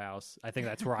at your house. I think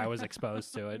that's where I was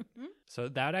exposed to it. So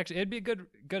it'd be a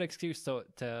good excuse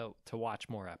to watch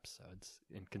more episodes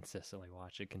and consistently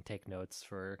watch it. Can take notes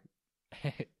for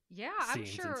yeah, I'm scenes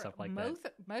sure and stuff like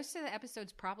most of the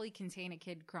episodes probably contain a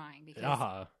kid crying because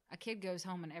a kid goes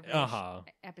home in every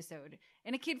episode,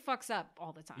 and a kid fucks up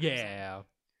all the time. Yeah. So.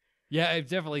 Yeah, I've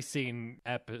definitely seen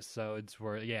episodes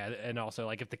where, and also,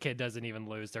 like, if the kid doesn't even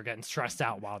lose, they're getting stressed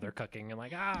out while they're cooking and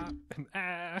like,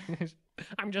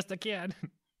 I'm just a kid.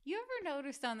 You ever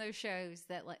noticed on those shows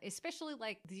that, like, especially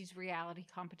like these reality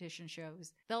competition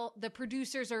shows, the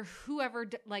producers or whoever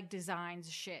designs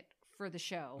shit for the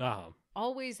show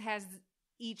always has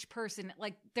each person,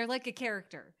 like, they're like a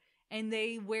character and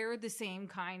they wear the same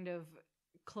kind of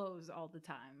clothes all the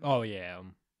time. Oh, yeah.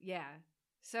 Yeah.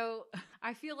 So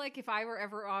I feel like if I were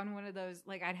ever on one of those,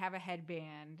 like, I'd have a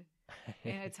headband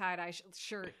and a tie-dye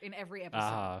shirt in every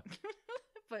episode.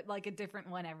 But like a different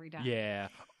one every time. Yeah.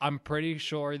 I'm pretty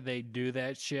sure they do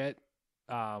that shit.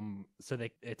 So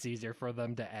it's easier for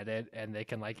them to edit, and they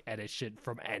can like edit shit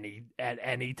from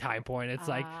any time point. It's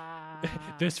like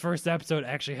This first episode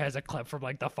actually has a clip from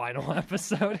like the final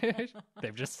episode.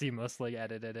 They've just seamlessly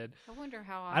edited it. I wonder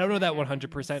how. I don't know that often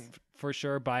 100% for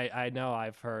sure, but I know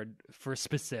I've heard for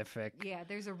specific. Yeah,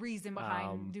 there's a reason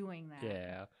behind doing that.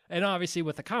 Yeah. And obviously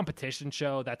with a competition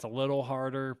show, that's a little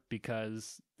harder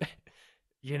because,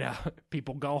 you know,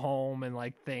 people go home and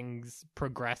like things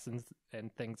progress and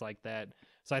things like that.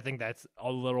 So I think that's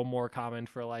a little more common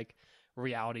for like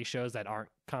reality shows that aren't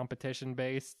competition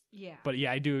based. Yeah. But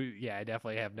yeah, I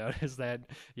definitely have noticed that.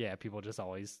 Yeah, people just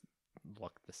always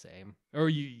look the same. Or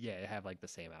have like the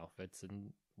same outfits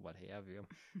and what have you.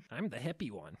 I'm the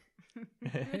hippie one.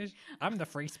 I'm the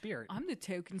free spirit. I'm the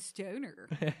token stoner.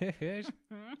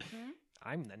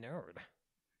 I'm the nerd.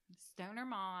 Stoner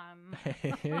mom.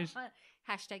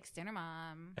 Hashtag stoner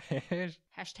mom.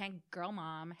 Hashtag girl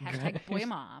mom. Hashtag boy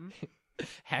mom.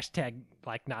 Hashtag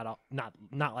like not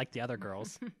like the other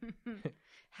girls.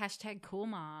 Hashtag cool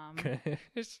mom.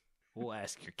 We'll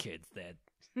ask your kids that.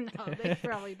 No, they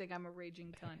probably think I'm a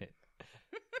raging cunt.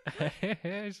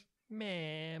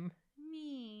 Ma'am.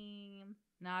 Meme.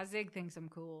 Nah, Zig thinks I'm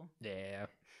cool. Yeah,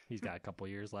 he's got a couple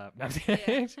years left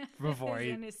Yeah. before His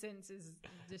he. innocence is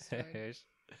destroyed.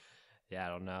 Yeah, I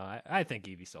don't know. I think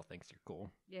Evie still thinks you're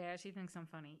cool. Yeah, she thinks I'm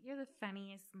funny. You're the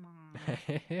funniest mom.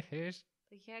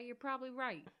 Like, yeah, you're probably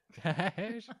right.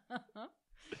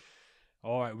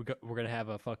 All right, we're gonna have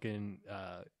a fucking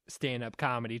stand-up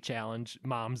comedy challenge,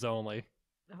 moms only.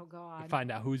 Oh God.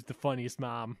 Find out who's the funniest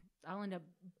mom. I'll end up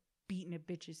beating a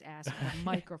bitch's ass with a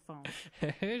microphone.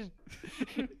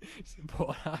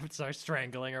 Pull it up and start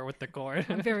strangling her with the cord.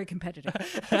 I'm very competitive.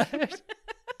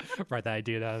 Write that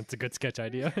idea down. It's a good sketch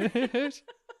idea.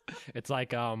 It's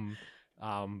like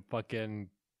fucking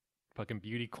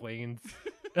beauty queens.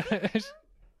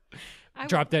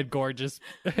 Drop Dead Gorgeous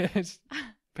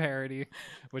parody,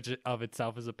 which of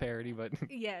itself is a parody, but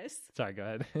Yes. sorry, go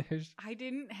ahead. I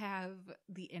didn't have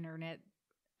the internet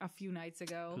a few nights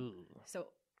ago, so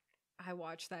I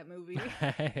watched that movie.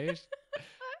 'Cause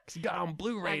you got it on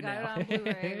Blu-ray I got now. it on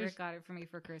Blu-ray. Rick got it for me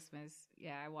for Christmas.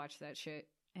 Yeah, I watched that shit,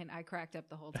 and I cracked up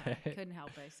the whole time. Couldn't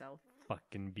help myself.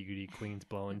 Fucking beauty queens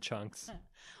blowing chunks.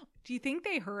 Do you think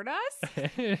they heard us?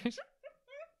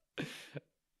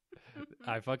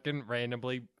 I fucking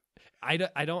randomly, I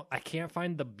can't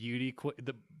find the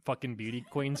the fucking beauty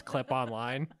queens clip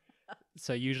online.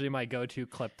 So usually my go-to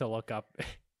clip to look up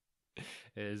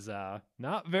is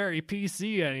not very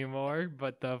PC anymore,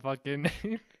 but the fucking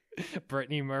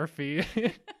Brittany Murphy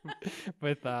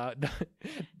with the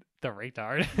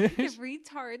retard. The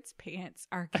retard's pants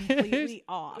are completely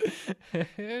off.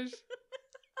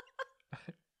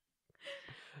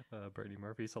 Brittany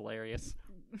Murphy's hilarious.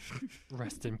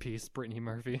 Rest in peace, Brittany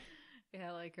Murphy. Yeah,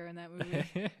 I like her in that movie.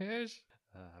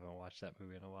 I haven't watched that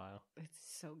movie in a while. It's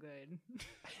so good.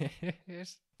 Do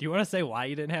you want to say why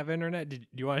you didn't have internet? Do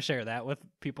you want to share that with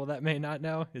people that may not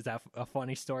know? Is that a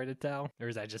funny story to tell? Or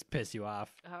does that just piss you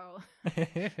off? Oh,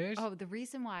 the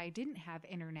reason why I didn't have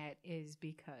internet is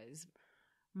because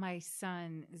my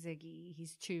son, Ziggy,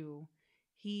 he's 2.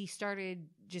 He started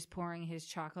just pouring his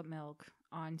chocolate milk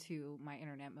onto my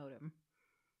internet modem.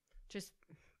 Just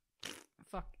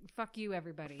fuck you,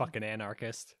 everybody. Fucking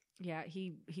anarchist. Yeah,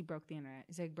 he broke the internet.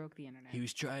 Zig broke the internet. He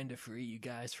was trying to free you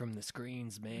guys from the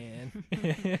screens, man.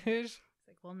 It's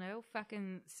like, well, no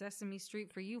fucking Sesame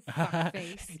Street for you,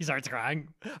 fuckface. He starts crying.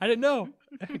 I didn't know.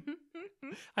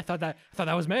 I thought that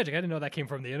was magic. I didn't know that came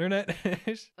from the internet.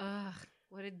 Ugh,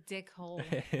 what a dickhole.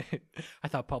 I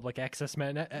thought public access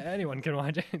meant anyone can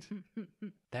watch it.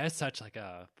 That's such like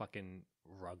a fucking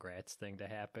Rugrats thing to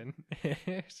happen.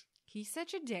 He's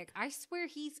such a dick. I swear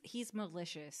he's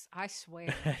malicious. I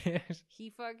swear. He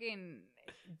fucking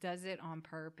does it on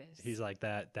purpose. He's like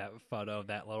that photo of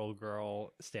that little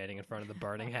girl standing in front of the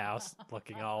burning house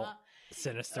looking all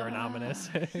sinister and ominous.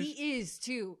 He is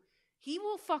too. He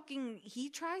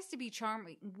tries to be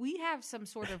charming. We have some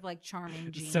sort of like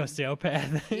charming gene.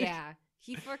 Sociopath. Yeah.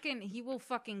 He will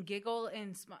fucking giggle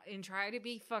and try to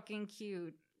be fucking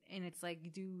cute. And it's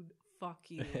like, dude, fuck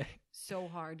you so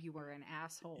hard. You were an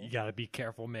asshole. You gotta be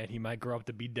careful, man. He might grow up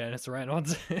to be Dennis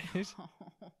Reynolds. The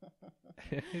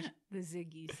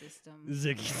Ziggy system.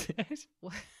 Ziggy.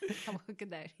 What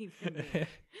could that even be?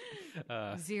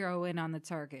 Zero in on the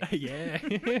target. Yeah.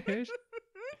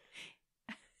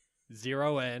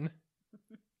 Zero in.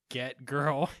 Get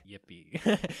girl. Yippee.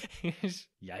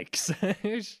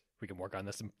 Yikes. We can work on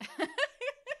this.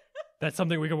 That's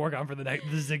something we can work on for the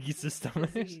Ziggy system. The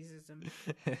Ziggy system.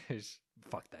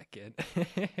 Fuck that kid.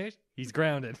 He's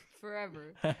grounded.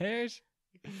 Forever.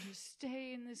 can just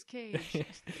stay in this cage.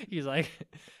 He's like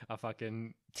a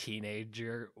fucking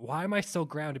teenager. Why am I so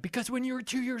grounded? Because when you were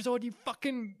 2 years old, you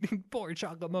fucking poured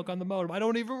chocolate milk on the modem. I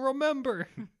don't even remember.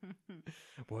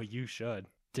 Well, you should,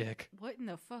 dick. What in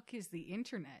the fuck is the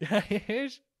internet?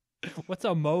 What's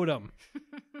a modem?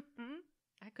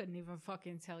 I couldn't even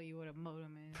fucking tell you what a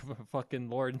modem is. Fucking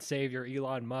Lord and Savior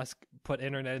Elon Musk put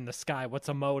internet in the sky. What's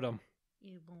a modem?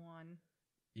 Elon.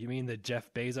 You mean the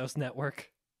Jeff Bezos network?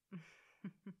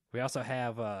 We also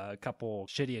have a couple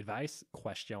shitty advice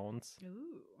questions.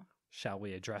 Ooh. Shall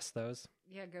we address those?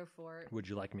 Yeah, go for it. Would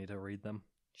you like me to read them?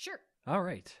 Sure. All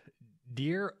right.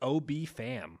 Dear OB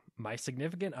fam, my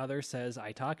significant other says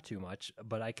I talk too much,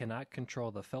 but I cannot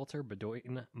control the filter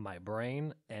between my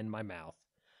brain and my mouth.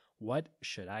 What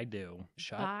should I do?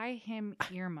 Buy him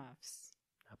earmuffs.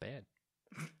 Not bad.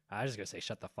 I was just going to say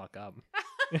shut the fuck up.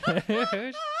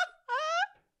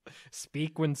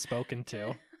 Speak when spoken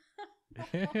to.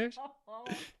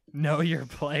 Know your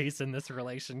place in this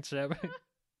relationship.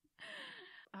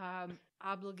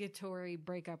 Obligatory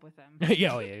break up with him.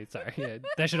 Yeah, sorry. Yeah,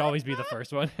 that should always be the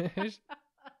first one.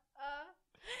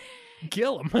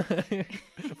 Kill him.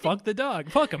 Fuck the dog.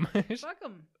 Fuck him. Fuck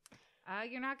him.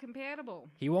 You're not compatible.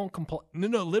 He won't complain.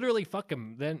 No, literally fuck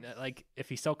him. Then, like, if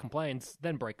he still complains,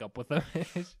 then break up with him.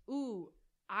 Ooh,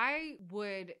 I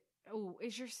would. Ooh,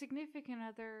 is your significant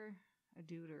other a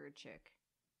dude or a chick?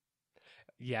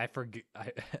 Yeah, I forget.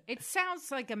 It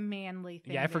sounds like a manly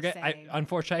thing. Yeah, I forget. To say.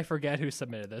 Unfortunately, I forget who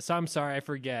submitted this. So I'm sorry. I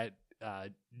forget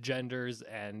genders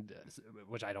and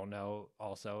which I don't know.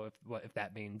 Also, if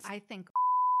that means. I think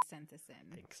sent this in.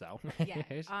 I think so. Yeah.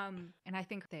 And I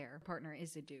think their partner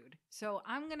is a dude. So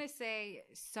I'm gonna say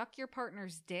suck your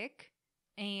partner's dick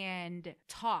and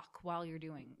talk while you're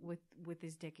doing with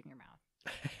his dick in your mouth.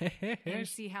 And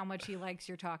see how much he likes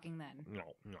your talking then.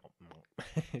 No.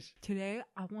 Today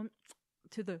I went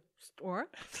to the store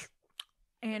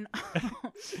and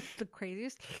the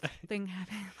craziest thing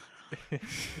happened.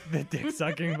 The dick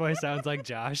sucking voice sounds like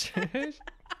Josh.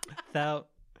 So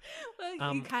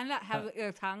well, you kind of have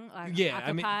your tongue like yeah,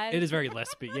 occupied. I mean it is very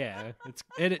lispy. Yeah,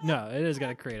 it is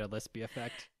going to create a lispy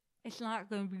effect. It's not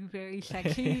going to be very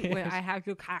sexy when I have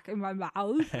your cock in my mouth.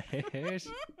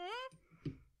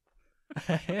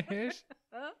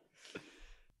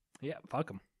 Yeah,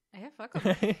 fuck him. Yeah, fuck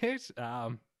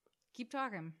him. Keep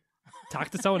talking.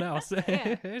 Talk to someone else.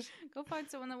 Yeah. Go find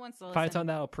someone that wants to listen. Find someone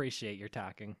that'll appreciate your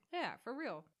talking. Yeah, for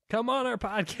real. Come on our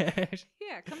podcast.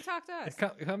 Yeah, come talk to us.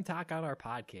 Come talk on our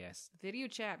podcast. Video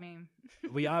chat me.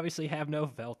 We obviously have no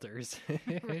filters.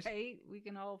 Right? We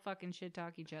can all fucking shit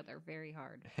talk each other very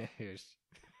hard.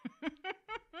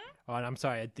 Oh, and I'm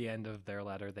sorry, at the end of their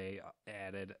letter, they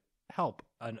added, help,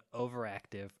 an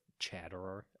overactive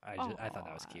chatterer. I thought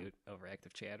that was cute.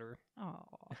 Overactive chatterer. Oh.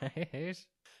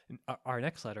 Our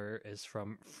next letter is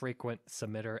from frequent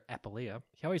submitter Epilea.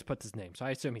 He always puts his name, so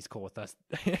I assume he's cool with us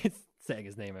saying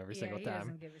his name every single time. He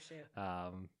doesn't give a shit.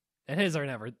 And his are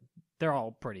never. They're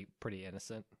all pretty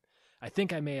innocent. I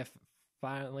think I may have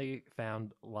finally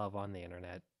found love on the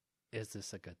internet. Is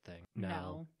this a good thing?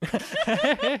 No.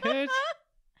 I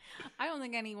don't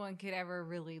think anyone could ever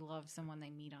really love someone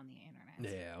they meet on the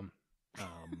internet. Yeah.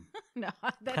 No,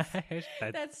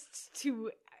 that's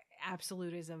too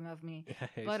absolutism of me.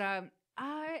 But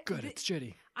it's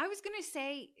shitty. I was gonna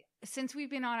say, since we've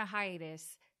been on a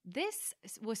hiatus, this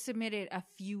was submitted a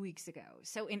few weeks ago.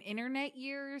 So in internet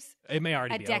years, it may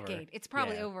already be a decade. Over. It's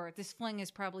probably over. This fling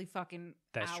is probably fucking.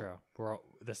 That's out. true.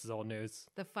 This is old news.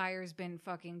 The fire's been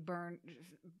fucking burned.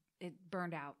 It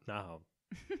burned out. No.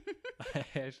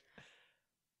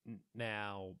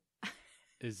 Now,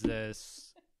 is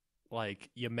this like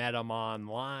you met them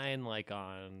online, like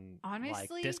on honestly,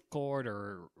 like Discord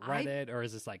or Reddit, or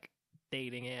is this like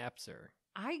dating apps or?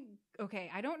 I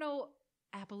don't know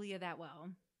Apollia that well,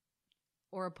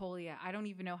 or Apolia. I don't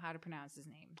even know how to pronounce his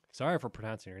name. Sorry for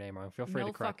pronouncing your name wrong. Feel free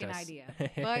to correct us. No fucking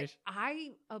idea. But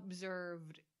I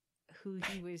observed who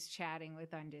he was chatting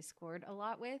with on Discord a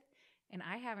lot with, and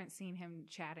I haven't seen him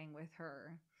chatting with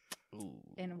her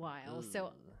in a while.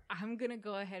 So I'm going to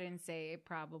go ahead and say it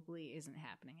probably isn't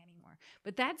happening anymore.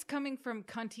 But that's coming from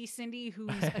Cunty Cindy,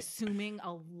 who's assuming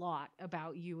a lot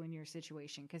about you and your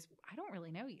situation, because I don't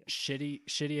really know you.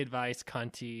 Shitty advice,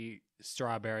 Cunty,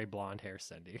 strawberry blonde hair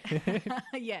Cindy.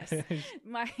 Yes.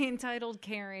 My entitled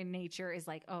Karen nature is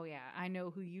like, oh yeah, I know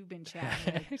who you've been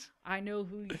chatting with. I know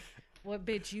what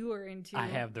bitch you are into. I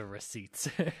have the receipts.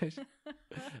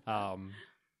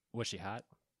 Was she hot?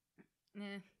 Nah.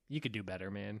 You could do better,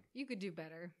 man. You could do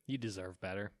better. You deserve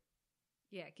better.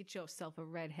 Yeah, get yourself a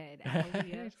redhead.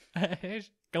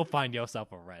 Go find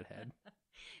yourself a redhead.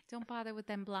 Don't bother with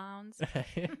them blondes.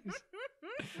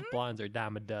 Blondes are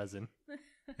dime a dozen.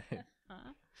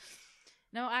 Huh?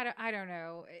 No, I don't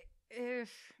know. If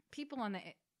people on the...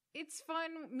 It's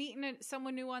fun meeting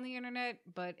someone new on the internet,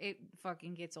 but it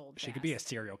fucking gets old She fast. could be a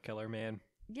serial killer, man.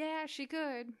 Yeah, she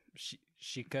could.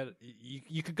 She could.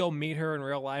 You could go meet her in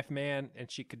real life, man, and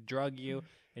she could drug you,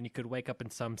 and you could wake up in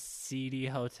some seedy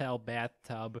hotel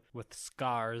bathtub with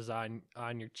scars on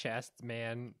your chest,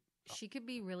 man. She could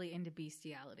be really into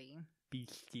bestiality.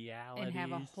 Bestiality. And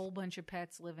have a whole bunch of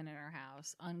pets living in her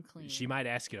house, unclean. She might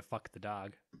ask you to fuck the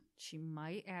dog. She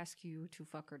might ask you to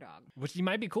fuck her dog. Which you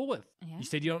might be cool with. Yeah. You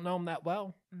said you don't know him that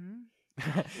well.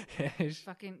 Mm-hmm.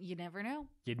 Fucking, you never know.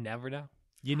 You never know.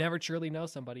 You never truly know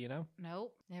somebody, you know?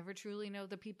 Nope. Never truly know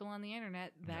the people on the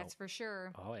internet. That's for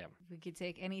sure. Oh, yeah. We could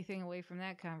take anything away from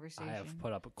that conversation. I have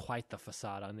put up quite the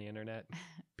facade on the internet.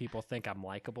 People think I'm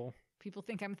likable. People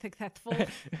think I'm thick, that's full.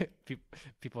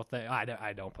 People think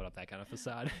I don't put up that kind of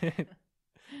facade.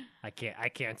 I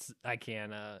can't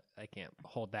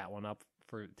hold that one up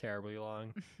for terribly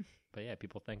long. But yeah,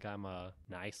 people think I'm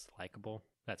nice, likable.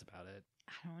 That's about it.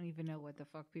 I don't even know what the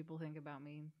fuck people think about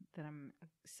me, that I'm a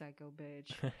psycho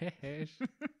bitch.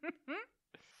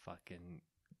 Fucking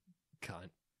cunt.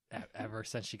 Ever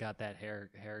since she got that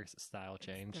hairstyle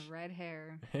change. The red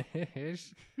hair.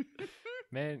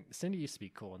 Man, Cindy used to be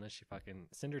cool, and then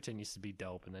Cinderton used to be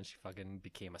dope, and then she fucking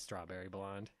became a strawberry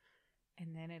blonde.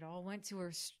 And then it all went to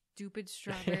her stupid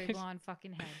strawberry blonde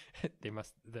fucking head.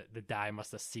 The dye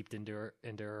must have seeped into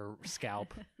her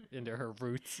scalp, into her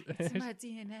roots. It's my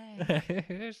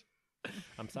DNA.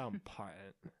 I'm so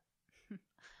important.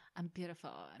 I'm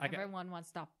beautiful. And everyone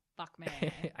wants to fuck me.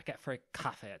 I got free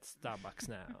coffee at Starbucks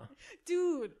now.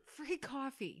 Dude, free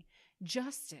coffee.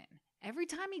 Justin, every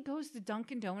time he goes to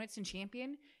Dunkin' Donuts in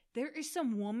Champion, there is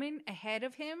some woman ahead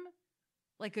of him,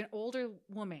 like an older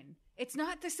woman. It's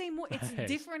not the same one. It's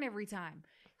different every time.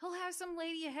 He'll have some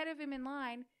lady ahead of him in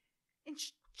line, and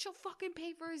she'll fucking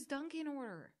pay for his Dunkin'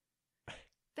 order.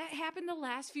 That happened the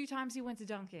last few times he went to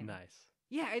Dunkin'. Nice.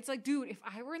 Yeah, it's like, dude, if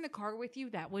I were in the car with you,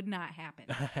 that would not happen.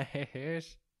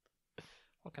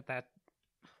 Look at that.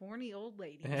 Horny old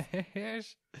lady.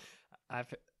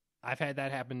 I've had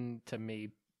that happen to me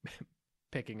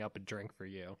picking up a drink for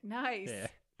you. Nice. Yeah.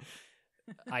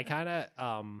 I kind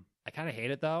of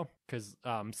hate it though, because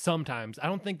sometimes, I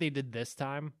don't think they did this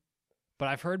time, but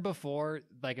I've heard before,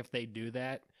 like if they do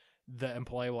that, the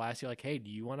employee will ask you like, hey, do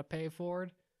you want to pay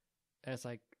forward? And it's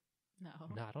like, no,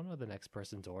 I don't know the next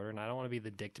person's order, and I don't want to be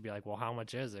the dick to be like, well, how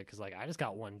much is it? Because like I just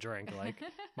got one drink. Like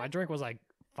my drink was like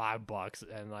 $5,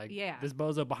 and like this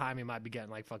bozo behind me might be getting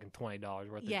like fucking $20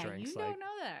 worth of drinks. You don't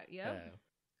know that. Yep. Yeah.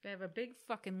 They have a big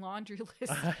fucking laundry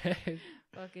list.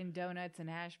 Fucking donuts and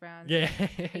hash browns. Yeah.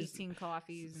 18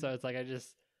 coffees. So it's like,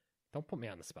 don't put me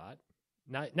on the spot.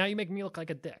 Now you make me look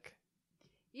like a dick.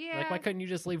 Yeah. Like, why couldn't you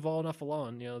just leave well enough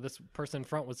alone? You know, this person in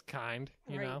front was kind,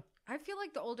 you know? I feel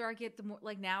like the older I get, the more,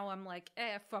 like now I'm like,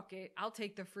 fuck it. I'll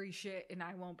take the free shit and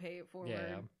I won't pay it forward.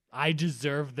 Yeah. I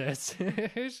deserve this.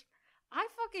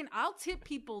 I'll tip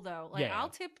people though. Like, I'll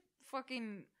tip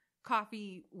fucking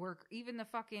coffee work, even the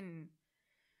fucking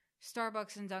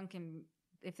Starbucks and Dunkin'.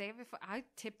 If they have I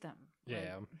tip them.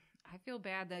 Yeah. Like, I feel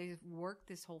bad that I've worked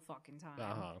this whole fucking time.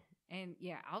 Uh-huh. And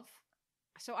yeah,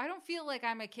 so I don't feel like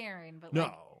I'm a Karen, but no.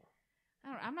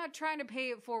 Like, I'm not trying to pay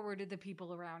it forward to the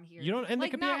people around here. You don't, and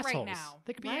like, they could be assholes. Right now,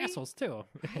 they could be assholes too.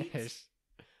 Right?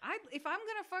 If I'm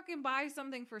gonna fucking buy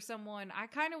something for someone, I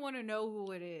kind of want to know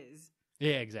who it is.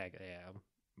 Yeah, exactly. Yeah.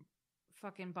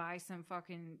 Fucking buy some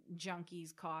fucking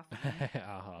junkies coffee,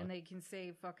 and they can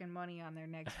save fucking money on their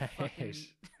next fucking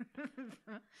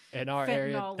in our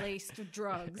fentanyl-laced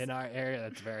drugs. In our area,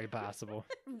 that's very possible.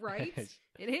 Right?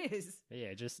 It is.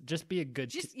 Yeah, just be a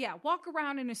good. Walk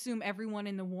around and assume everyone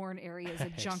in the Warren area is a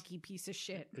junkie piece of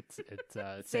shit. It's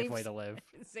a safe way to live.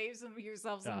 Save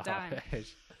yourself some time.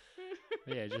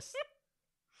 Yeah, just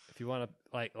if you want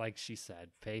to, like she said,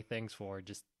 pay things forward.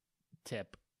 Just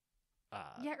tip.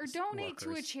 Or donate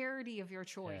to a charity of your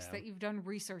choice that you've done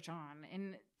research on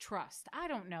and trust. I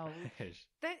don't know.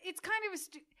 That it's kind of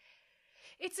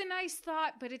it's a nice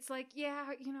thought, but it's like,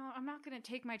 I'm not going to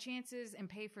take my chances and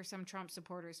pay for some Trump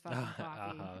supporters fucking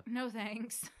coffee. No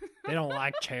thanks. They don't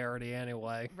like charity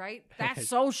anyway. Right? That's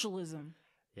socialism.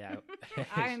 Yeah.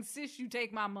 I insist you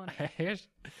take my money.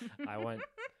 I went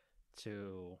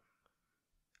to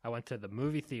the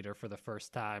movie theater for the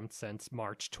first time since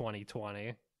March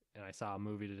 2020. And I saw a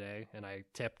movie today, and I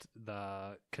tipped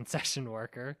the concession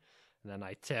worker, and then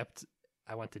I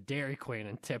went to Dairy Queen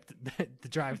and tipped the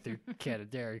drive-thru kid at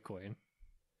Dairy Queen.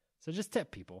 So just tip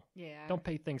people. Yeah. Don't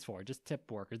pay things forward. Just tip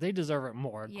workers. They deserve it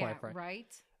more, quite frankly.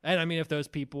 Right. And I mean, if those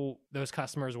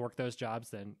customers work those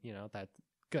jobs, then, that's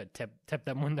good. Tip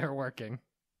them when they're working.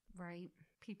 Right.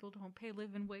 People don't pay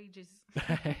living wages.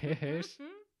 It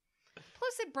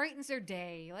Plus, it brightens their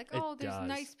day. Like, there's does.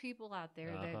 nice people out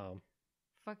there that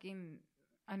fucking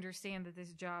understand that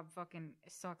this job fucking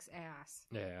sucks ass.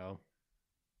 Yeah.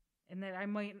 And that I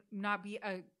might not be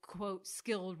a, quote,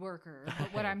 skilled worker,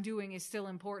 but what I'm doing is still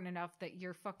important enough that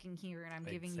you're fucking here and I'm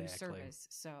giving you service.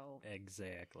 So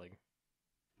Exactly.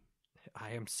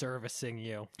 I am servicing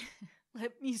you.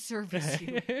 Let me service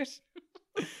you.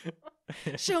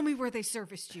 Show me where they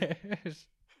serviced you.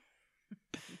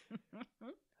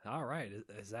 All right.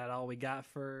 Is that all we got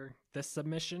for this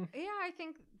submission? Yeah, I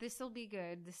think this will be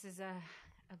good. This is a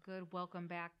good welcome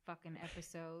back fucking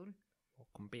episode.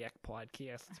 Welcome back,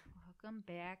 podcast. Welcome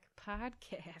back,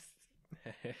 podcast.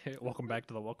 Welcome back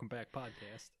to the Welcome Back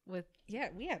podcast.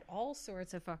 We had all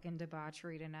sorts of fucking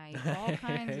debauchery tonight. All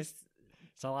kinds of...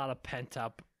 It's a lot of pent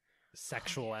up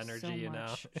sexual energy,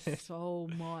 So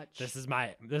much. This is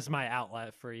my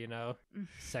outlet for,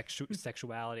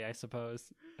 sexuality, I suppose.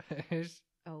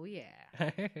 Oh yeah.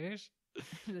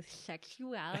 The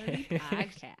Sexuality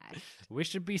Podcast. We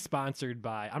should be sponsored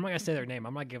by, I'm not going to say their name.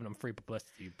 I'm not giving them free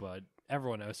publicity, but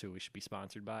everyone knows who we should be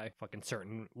sponsored by. Fucking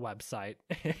certain website.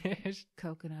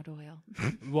 Coconut oil.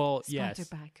 Well, Sponsored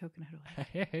by coconut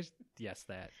oil. Yes,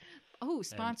 that. Oh,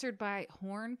 sponsored by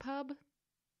Horn Pub.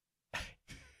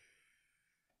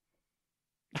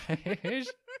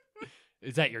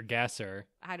 Is that your guess, or?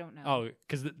 I don't know. Oh,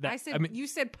 because you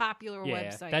said popular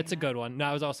website. That's a good one. No,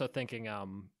 I was also thinking,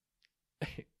 I'll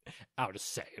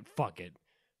just say it. Fuck it.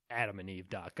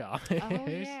 AdamandEve.com. Oh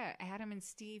yeah,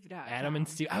 AdamandSteve.com. Adam and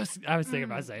Steve. I was thinking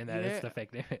about saying that. Yeah. It's the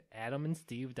fake name.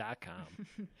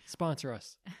 AdamandSteve.com. Sponsor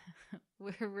us.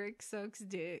 Where Rick sucks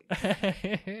dick.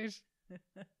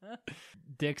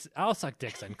 Dicks. I'll suck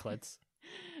dicks and clits.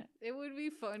 It would be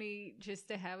funny just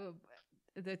to have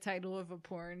the title of a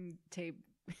porn tape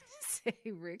say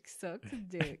Rick sucks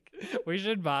dick. We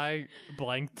should buy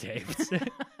blank tapes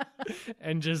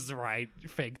and just write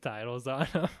fake titles on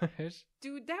them.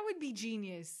 Dude, that would be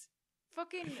genius.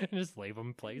 Fucking just leave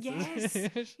them places. Yes.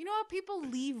 You know how people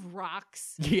leave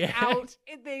rocks Yeah. out?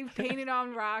 They've painted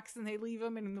on rocks and they leave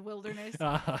them in the wilderness.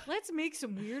 Let's make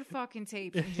some weird fucking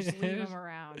tapes and just leave them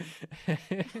around.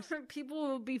 People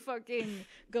will be fucking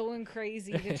going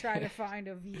crazy to try to find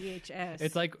a VHS.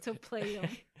 It's like to play them.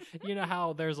 You know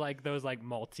how there's like those like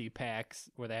multi packs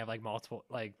where they have like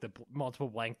multiple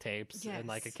blank tapes and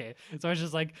like a case. So it's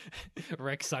just like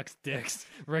Rick sucks dicks,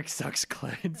 Rick sucks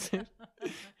clits.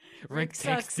 Rick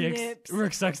takes dicks. Nips.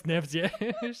 Rick sucks nips, yes.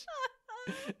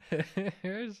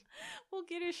 We'll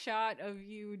get a shot of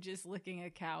you just licking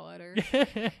a cow udder.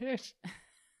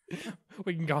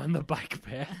 We can go on the bike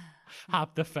path,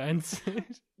 hop the fence.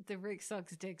 The Rick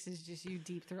sucks dicks is just you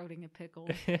deep throating a pickle.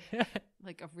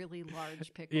 Like a really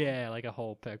large pickle. Yeah, like a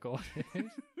whole pickle.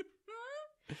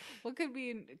 What could be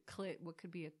a clit? What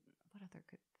other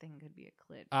thing could be a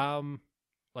clit?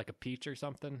 Like a peach or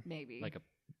something? Maybe. Like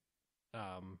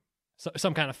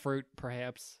some kind of fruit,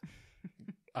 perhaps.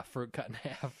 A fruit cut in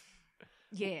half.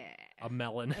 Yeah. A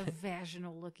melon. A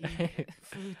vaginal looking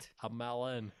fruit. A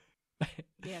melon.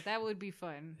 Yeah, that would be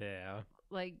fun. Yeah.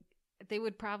 Like, they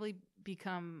would probably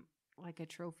become like a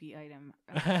trophy item.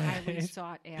 Highly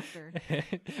sought after.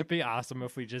 It'd be awesome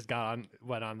if we just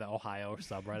went on the Ohio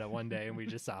subreddit one day and we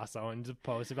just saw someone just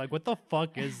posted like, what the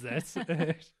fuck is this?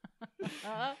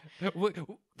 That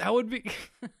would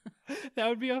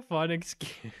be a fun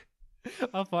excuse.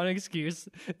 A fun excuse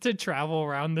to travel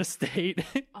around the state.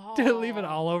 To leave it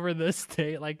all over the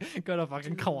state. Like, go to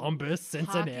fucking Columbus,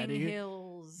 Cincinnati. Hocking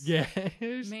Hills. Yeah.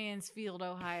 Mansfield,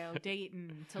 Ohio.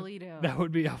 Dayton. Toledo. That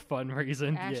would be a fun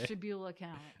reason. Ashtabula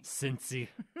County. Cincy.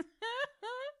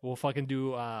 We'll fucking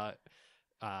do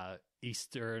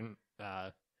eastern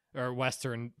or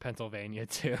western Pennsylvania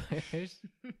too.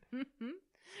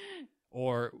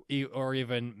 Or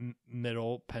even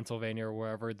middle Pennsylvania or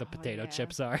wherever the potato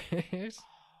chips are.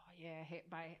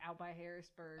 Out by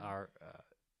Harrisburg.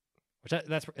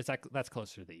 That's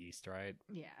closer to the east, right?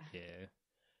 Yeah. Yeah.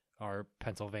 Our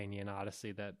Pennsylvanian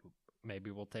Odyssey that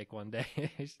maybe we'll take one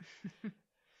day.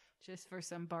 Just for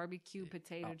some barbecue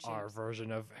potato chips. Our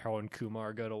version of Harold and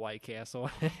Kumar go to White Castle.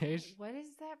 What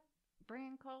is that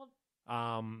brand called?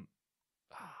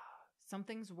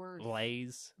 Something's Worth.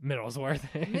 Lay's. Middlesworth.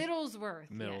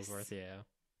 Yes. Yeah.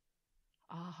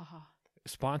 Ah.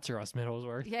 Sponsor us,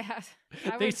 Middlesworth. Yeah.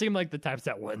 They seem like the types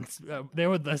that wouldn't. They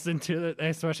would listen to it,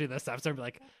 especially this episode, and be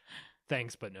like,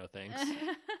 thanks, but no thanks.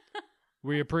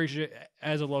 We appreciate,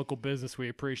 as a local business, we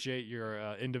appreciate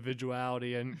your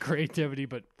individuality and creativity,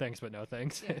 but thanks, but no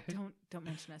thanks. Yeah, don't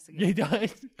mention us Yeah, again.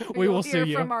 we will hear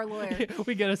sue you. from our lawyer.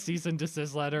 We get a cease and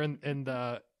desist letter in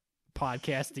the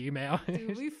podcast email.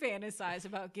 Dude, we fantasize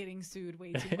about getting sued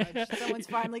way too much. Someone's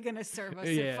finally gonna serve us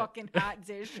a Yeah. fucking hot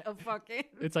dish of fucking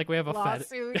It's like we have a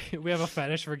lawsuit. we have a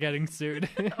fetish for getting sued.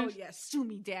 Oh yeah, sue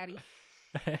me, daddy.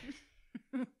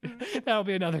 That'll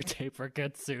be another tape for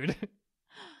Get Sued.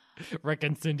 Rick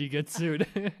and Cindy get sued.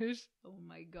 Oh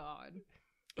my god.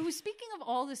 Ooh, speaking of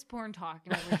all this porn talk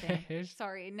and everything,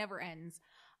 sorry, it never ends.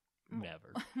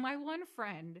 Never. My one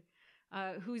friend,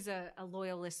 who's a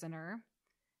loyal listener,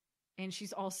 and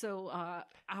she's also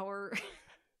our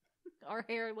our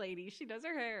hair lady. She does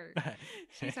her hair.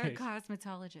 She's our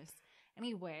cosmetologist.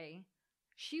 Anyway,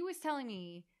 she was telling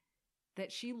me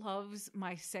that she loves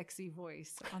my sexy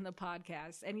voice on the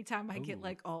podcast. Anytime I get Ooh.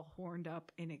 like all horned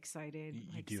up and excited,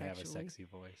 You like do have a sexually. sexy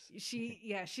voice.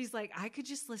 She's like, I could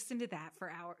just listen to that for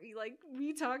hours. Like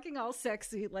me talking all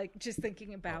sexy, like just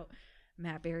thinking about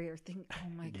Matt Berry or think, oh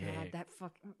my Yeah. God, that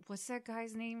fucking, what's that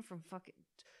guy's name from fucking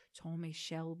Tommy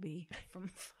Shelby from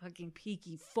fucking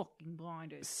Peaky fucking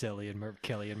Blinders. Silly and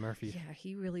Kelly and Murphy. Yeah,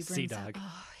 he really Sea brings out, Dog.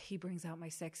 he brings out my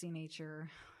sexy nature.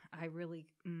 I really,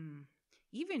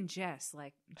 even Jess,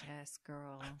 like, Jess,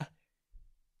 girl,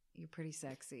 you're pretty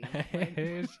sexy.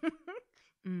 Like,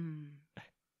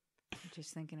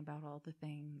 just thinking about all the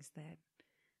things that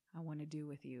I want to do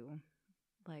with you,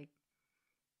 like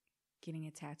getting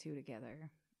a tattoo together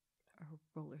or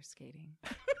roller skating.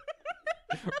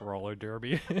 Roller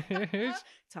derby.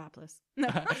 Topless.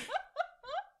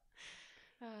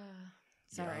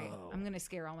 Sorry, Yo. I'm going to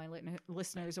scare all my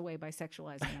listeners away by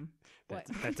sexualizing them. What?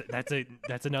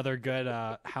 That's another good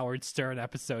Howard Stern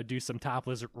episode. Do some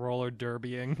topless roller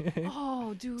derbying.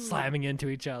 Oh, dude. Slamming into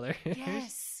each other.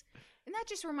 Yes. And that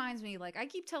just reminds me, like, I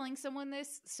keep telling someone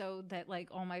this so that, like,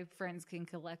 all my friends can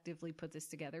collectively put this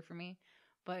together for me.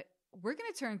 But we're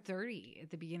going to turn 30 at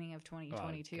the beginning of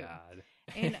 2022. Oh, God.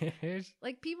 And,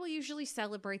 like, people usually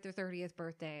celebrate their 30th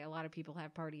birthday. A lot of people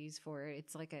have parties for it.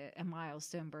 It's like a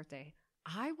milestone birthday.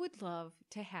 I would love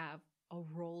to have a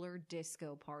roller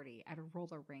disco party at a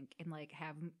roller rink and, like,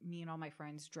 have me and all my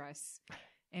friends dress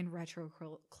in retro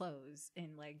clothes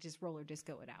and, like, just roller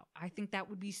disco it out. I think that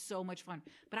would be so much fun.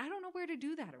 But I don't know where to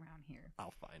do that around here.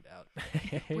 I'll find out.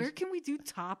 Where can we do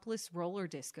topless roller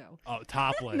disco? Oh,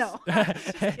 topless. No,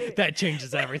 just kidding. That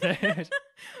changes everything.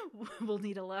 We'll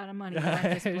need a lot of money to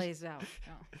rent this place out.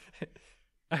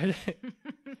 No.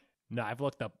 No, I've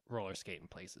looked up roller skating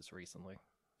places recently.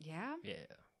 Yeah? Yeah.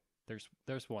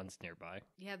 There's ones nearby.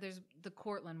 Yeah, there's the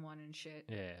Cortland one and shit.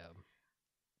 Yeah.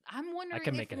 I'm wondering I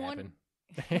can if make it one... happen.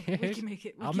 We can make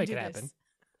it. We I'll can make do it this. happen.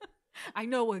 I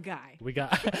know a guy. We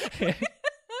got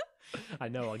I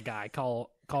know a guy,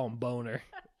 call him Boner.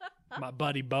 My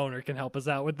buddy Boner can help us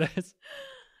out with this.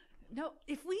 No,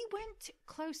 if we went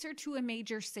closer to a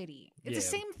major city, it's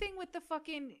the Yeah. same thing with the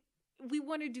fucking. We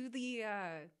want to do the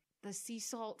sea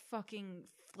salt fucking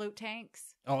float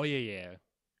tanks. Oh yeah.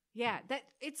 Yeah, that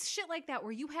it's shit like that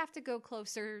where you have to go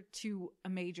closer to a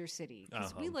major city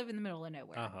because we live in the middle of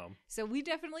nowhere. So we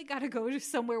definitely got to go to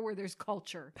somewhere where there's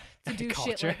culture to do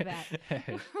shit like that,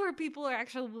 where people are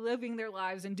actually living their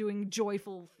lives and doing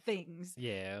joyful things.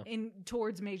 Yeah.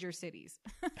 Towards major cities.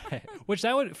 Which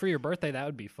that would, for your birthday, that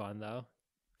would be fun though.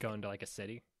 Going to like a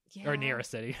city or near a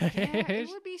city. Yeah, it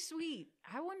would be sweet.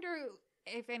 I wonder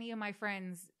if any of my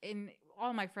friends, and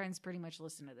all my friends pretty much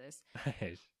listen to this.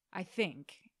 I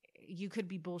think you could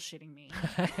be bullshitting me.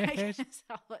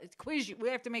 Quiz you. We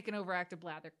have to make an overactive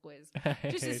blather quiz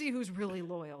just to see who's really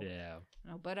loyal. Yeah.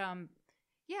 No, but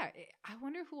yeah, I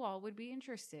wonder who all would be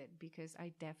interested because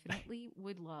I definitely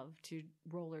would love to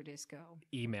roller disco.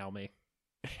 Email me.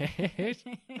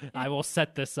 I will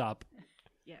set this up.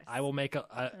 Yes. I will make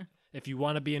if you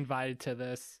want to be invited to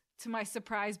this. To my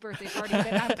surprise birthday party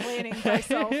that I'm planning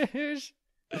myself.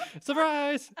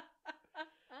 Surprise!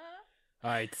 All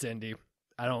right, Cindy.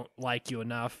 I don't like you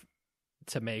enough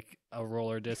to make a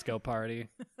roller disco party.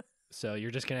 So you're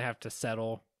just going to have to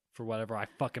settle for whatever I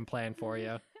fucking plan for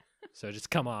you. So just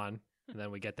come on. And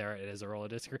then we get there. It is a roller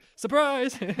disco.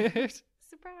 Surprise!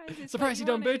 Surprise. It's Surprise, you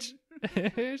dumb bitch.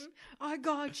 I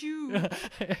got you.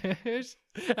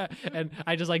 And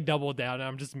I just like double down and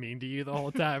I'm just mean to you the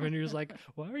whole time. And you're just like,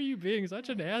 why are you being such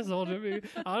an asshole to me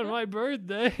on my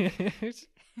birthday?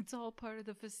 It's all part of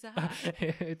the facade.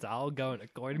 It's all going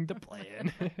according to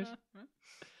plan.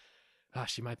 Oh,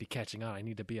 she might be catching on. I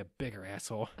need to be a bigger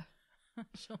asshole.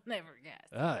 She'll never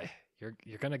guess.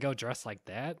 You're gonna go dressed like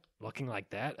that? Looking like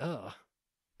that? Ugh.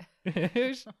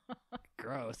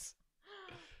 Gross.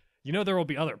 You know there will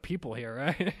be other people here,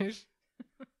 right?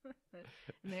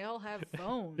 And they all have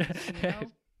phones, you know?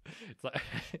 It's like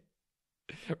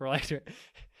we're like you're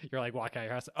like walking out of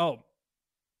your house. Oh,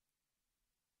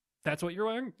 that's what you're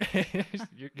wearing?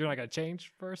 You're not gonna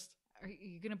change first? Are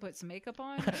you gonna put some makeup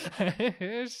on?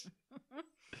 You're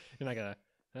not gonna.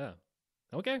 Oh,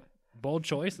 okay. Bold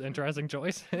choice. Interesting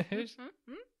choice.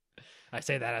 I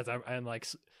say that as I'm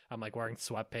like wearing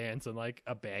sweatpants and like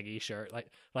a baggy shirt,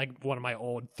 like one of my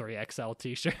old 3XL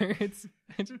t-shirts.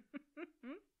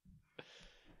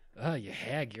 Oh, you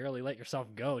hag! You really let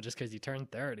yourself go just because you turned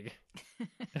 30.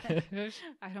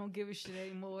 I don't give a shit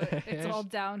anymore. It's all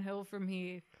downhill from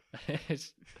here.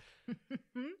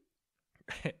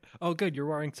 Oh, good. You're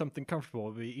wearing something comfortable.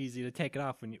 It'll be easy to take it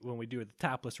off when we do the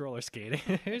topless roller skating.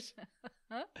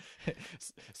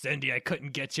 Cindy, I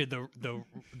couldn't get you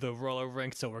the roller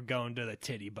rink, so we're going to the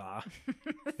titty bar.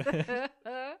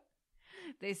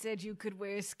 They said you could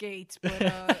wear skates,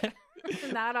 but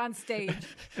not on stage.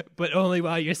 But only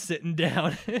while you're sitting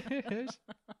down.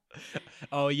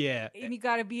 Oh, yeah. And you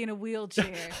gotta be in a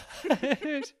wheelchair.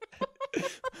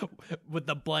 With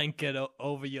the blanket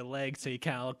over your legs so you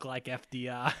kind of look like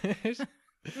FDR.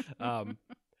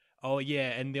 Oh, yeah,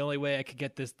 and the only way I could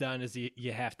get this done is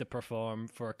you have to perform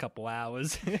for a couple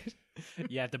hours.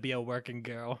 You have to be a working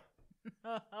girl.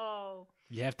 Oh.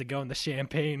 You have to go in the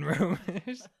champagne room.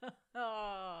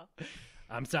 Oh.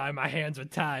 I'm sorry, my hands were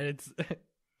tied. It's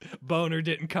Boner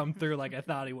didn't come through like I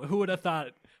thought he would. Who would have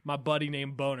thought my buddy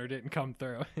named Boner didn't come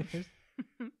through?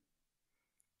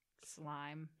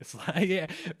 Slime. It's like, yeah,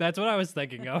 that's what I was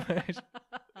thinking of.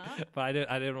 But I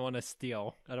didn't want to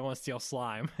steal. I don't want to steal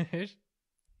slime.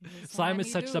 Slime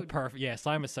is such the perfect. Yeah,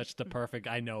 slime is such the perfect.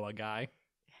 I know a guy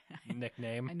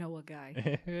nickname. I know a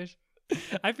guy.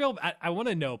 I feel I want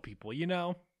to know people. You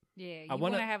know. Yeah, you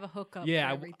want to have a hookup. Yeah,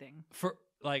 for everything. For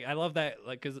like, I love that.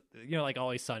 Like, because like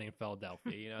Always Sunny in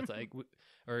Philadelphia. You know, it's like,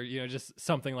 or just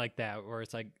something like that where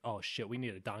it's like, oh shit, we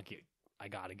need a donkey. I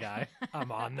got a guy.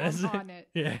 I'm on this. I'm on it.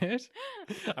 Yes.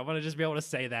 I want to just be able to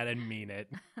say that and mean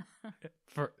it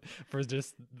for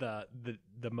just the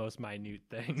most minute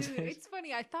things. Dude, it's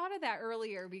funny. I thought of that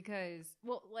earlier because,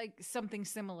 well, like something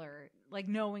similar, like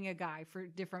knowing a guy for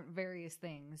different various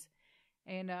things.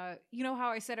 And you know how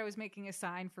I said I was making a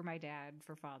sign for my dad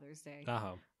for Father's Day?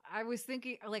 Uh-huh. I was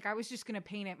thinking, like, I was just going to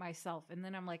paint it myself. And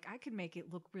then I'm like, I could make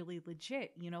it look really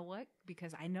legit. You know what?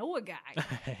 Because I know a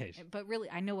guy. But really,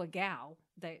 I know a gal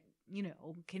that,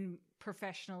 can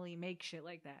professionally make shit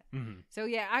like that. Mm-hmm. So,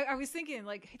 yeah, I was thinking,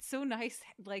 like, it's so nice,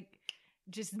 like,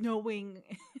 just knowing,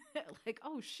 like,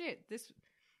 oh, shit, this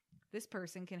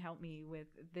person can help me with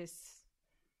this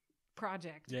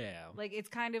project. Yeah. Like, it's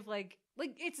kind of like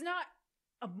it's not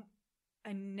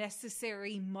a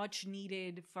necessary, much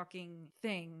needed fucking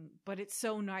thing, but it's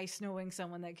so nice knowing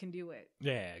someone that can do it.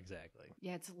 Yeah, exactly.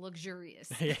 Yeah, it's luxurious.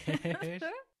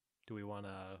 Do we want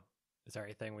to, is there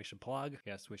anything we should plug?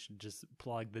 Yes, we should just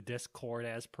plug the Discord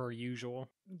as per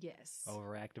usual. Yes.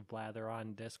 Overactive Blather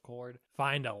on Discord.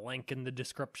 Find a link in the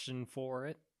description for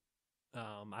it.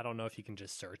 I don't know if you can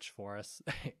just search for us.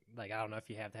 Like, I don't know if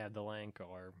you have to have the link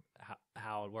or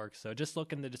how it works. So just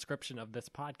look in the description of this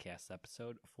podcast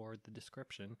episode for the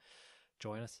description.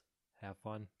 Join us. Have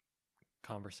fun.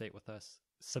 Conversate with us.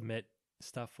 Submit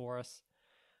stuff for us.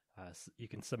 You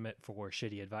can submit for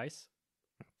shitty advice,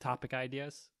 topic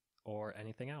ideas, or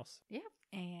anything else. Yeah.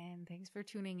 And thanks for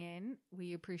tuning in.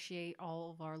 We appreciate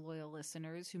all of our loyal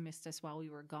listeners who missed us while we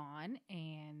were gone.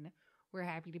 And we're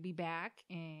happy to be back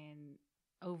and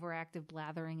overactive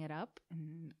blathering it up,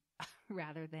 and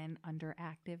rather than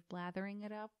underactive blathering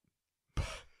it up.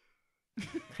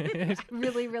 I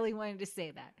really, really wanted to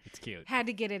say that. It's cute. Had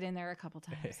to get it in there a couple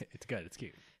times. It's good. It's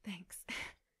cute. Thanks.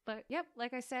 But yep,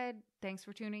 like I said, thanks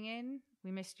for tuning in.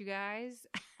 We missed you guys.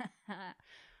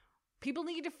 People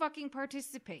need to fucking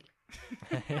participate.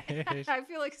 I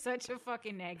feel like such a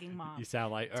fucking nagging mom. You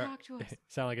sound like talk to us.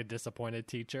 Sound like a disappointed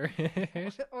teacher,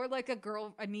 or like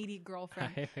a needy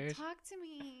girlfriend. Talk to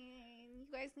me. You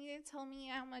guys need to tell me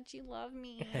how much you love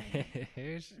me.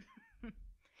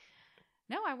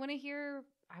 No, I want to hear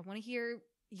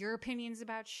your opinions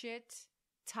about shit,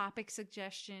 topic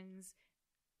suggestions.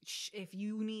 If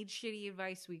you need shitty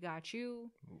advice, we got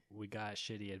you. We got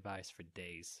shitty advice for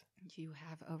days. You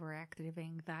have overactive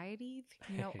anxiety,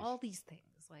 all these things.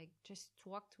 Like, just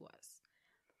talk to us.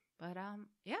 But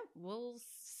yeah,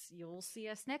 you'll see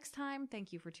us next time.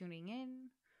 Thank you for tuning in.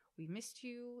 We missed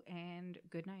you, and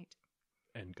good night.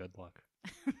 And good luck.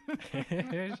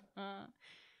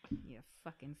 You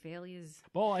fucking failures.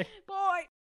 Bye. Bye.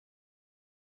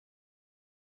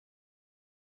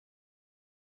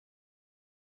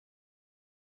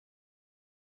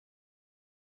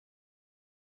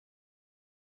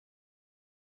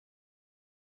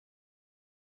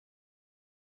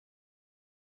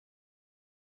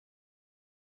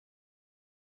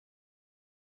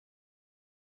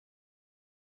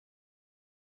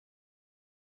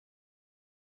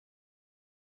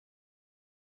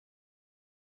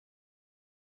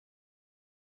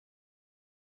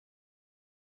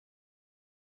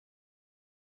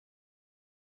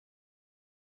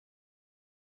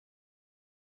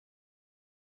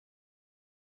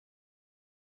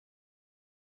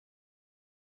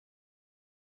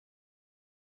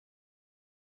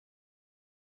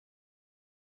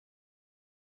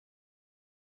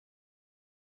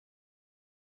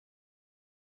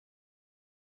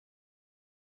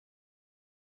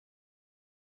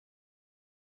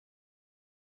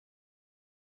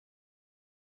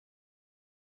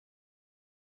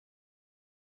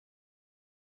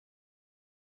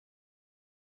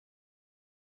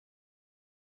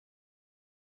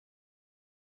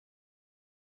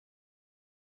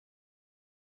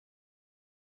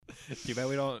 Too bad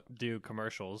we don't do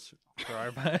commercials for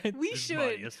our pod. We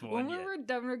should. When One we're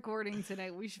done recording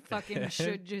tonight, we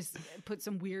should just put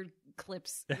some weird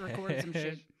clips, record some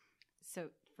shit. So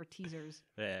for teasers.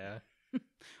 Yeah.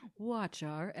 Watch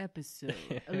our episode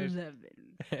 11.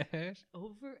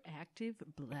 Overactive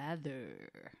blather.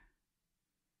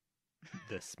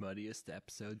 The smuttiest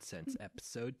episode since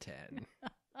episode 10.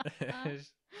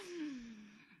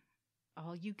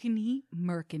 All you can eat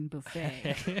Merkin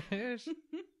buffet.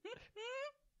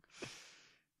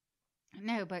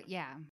 No, but yeah.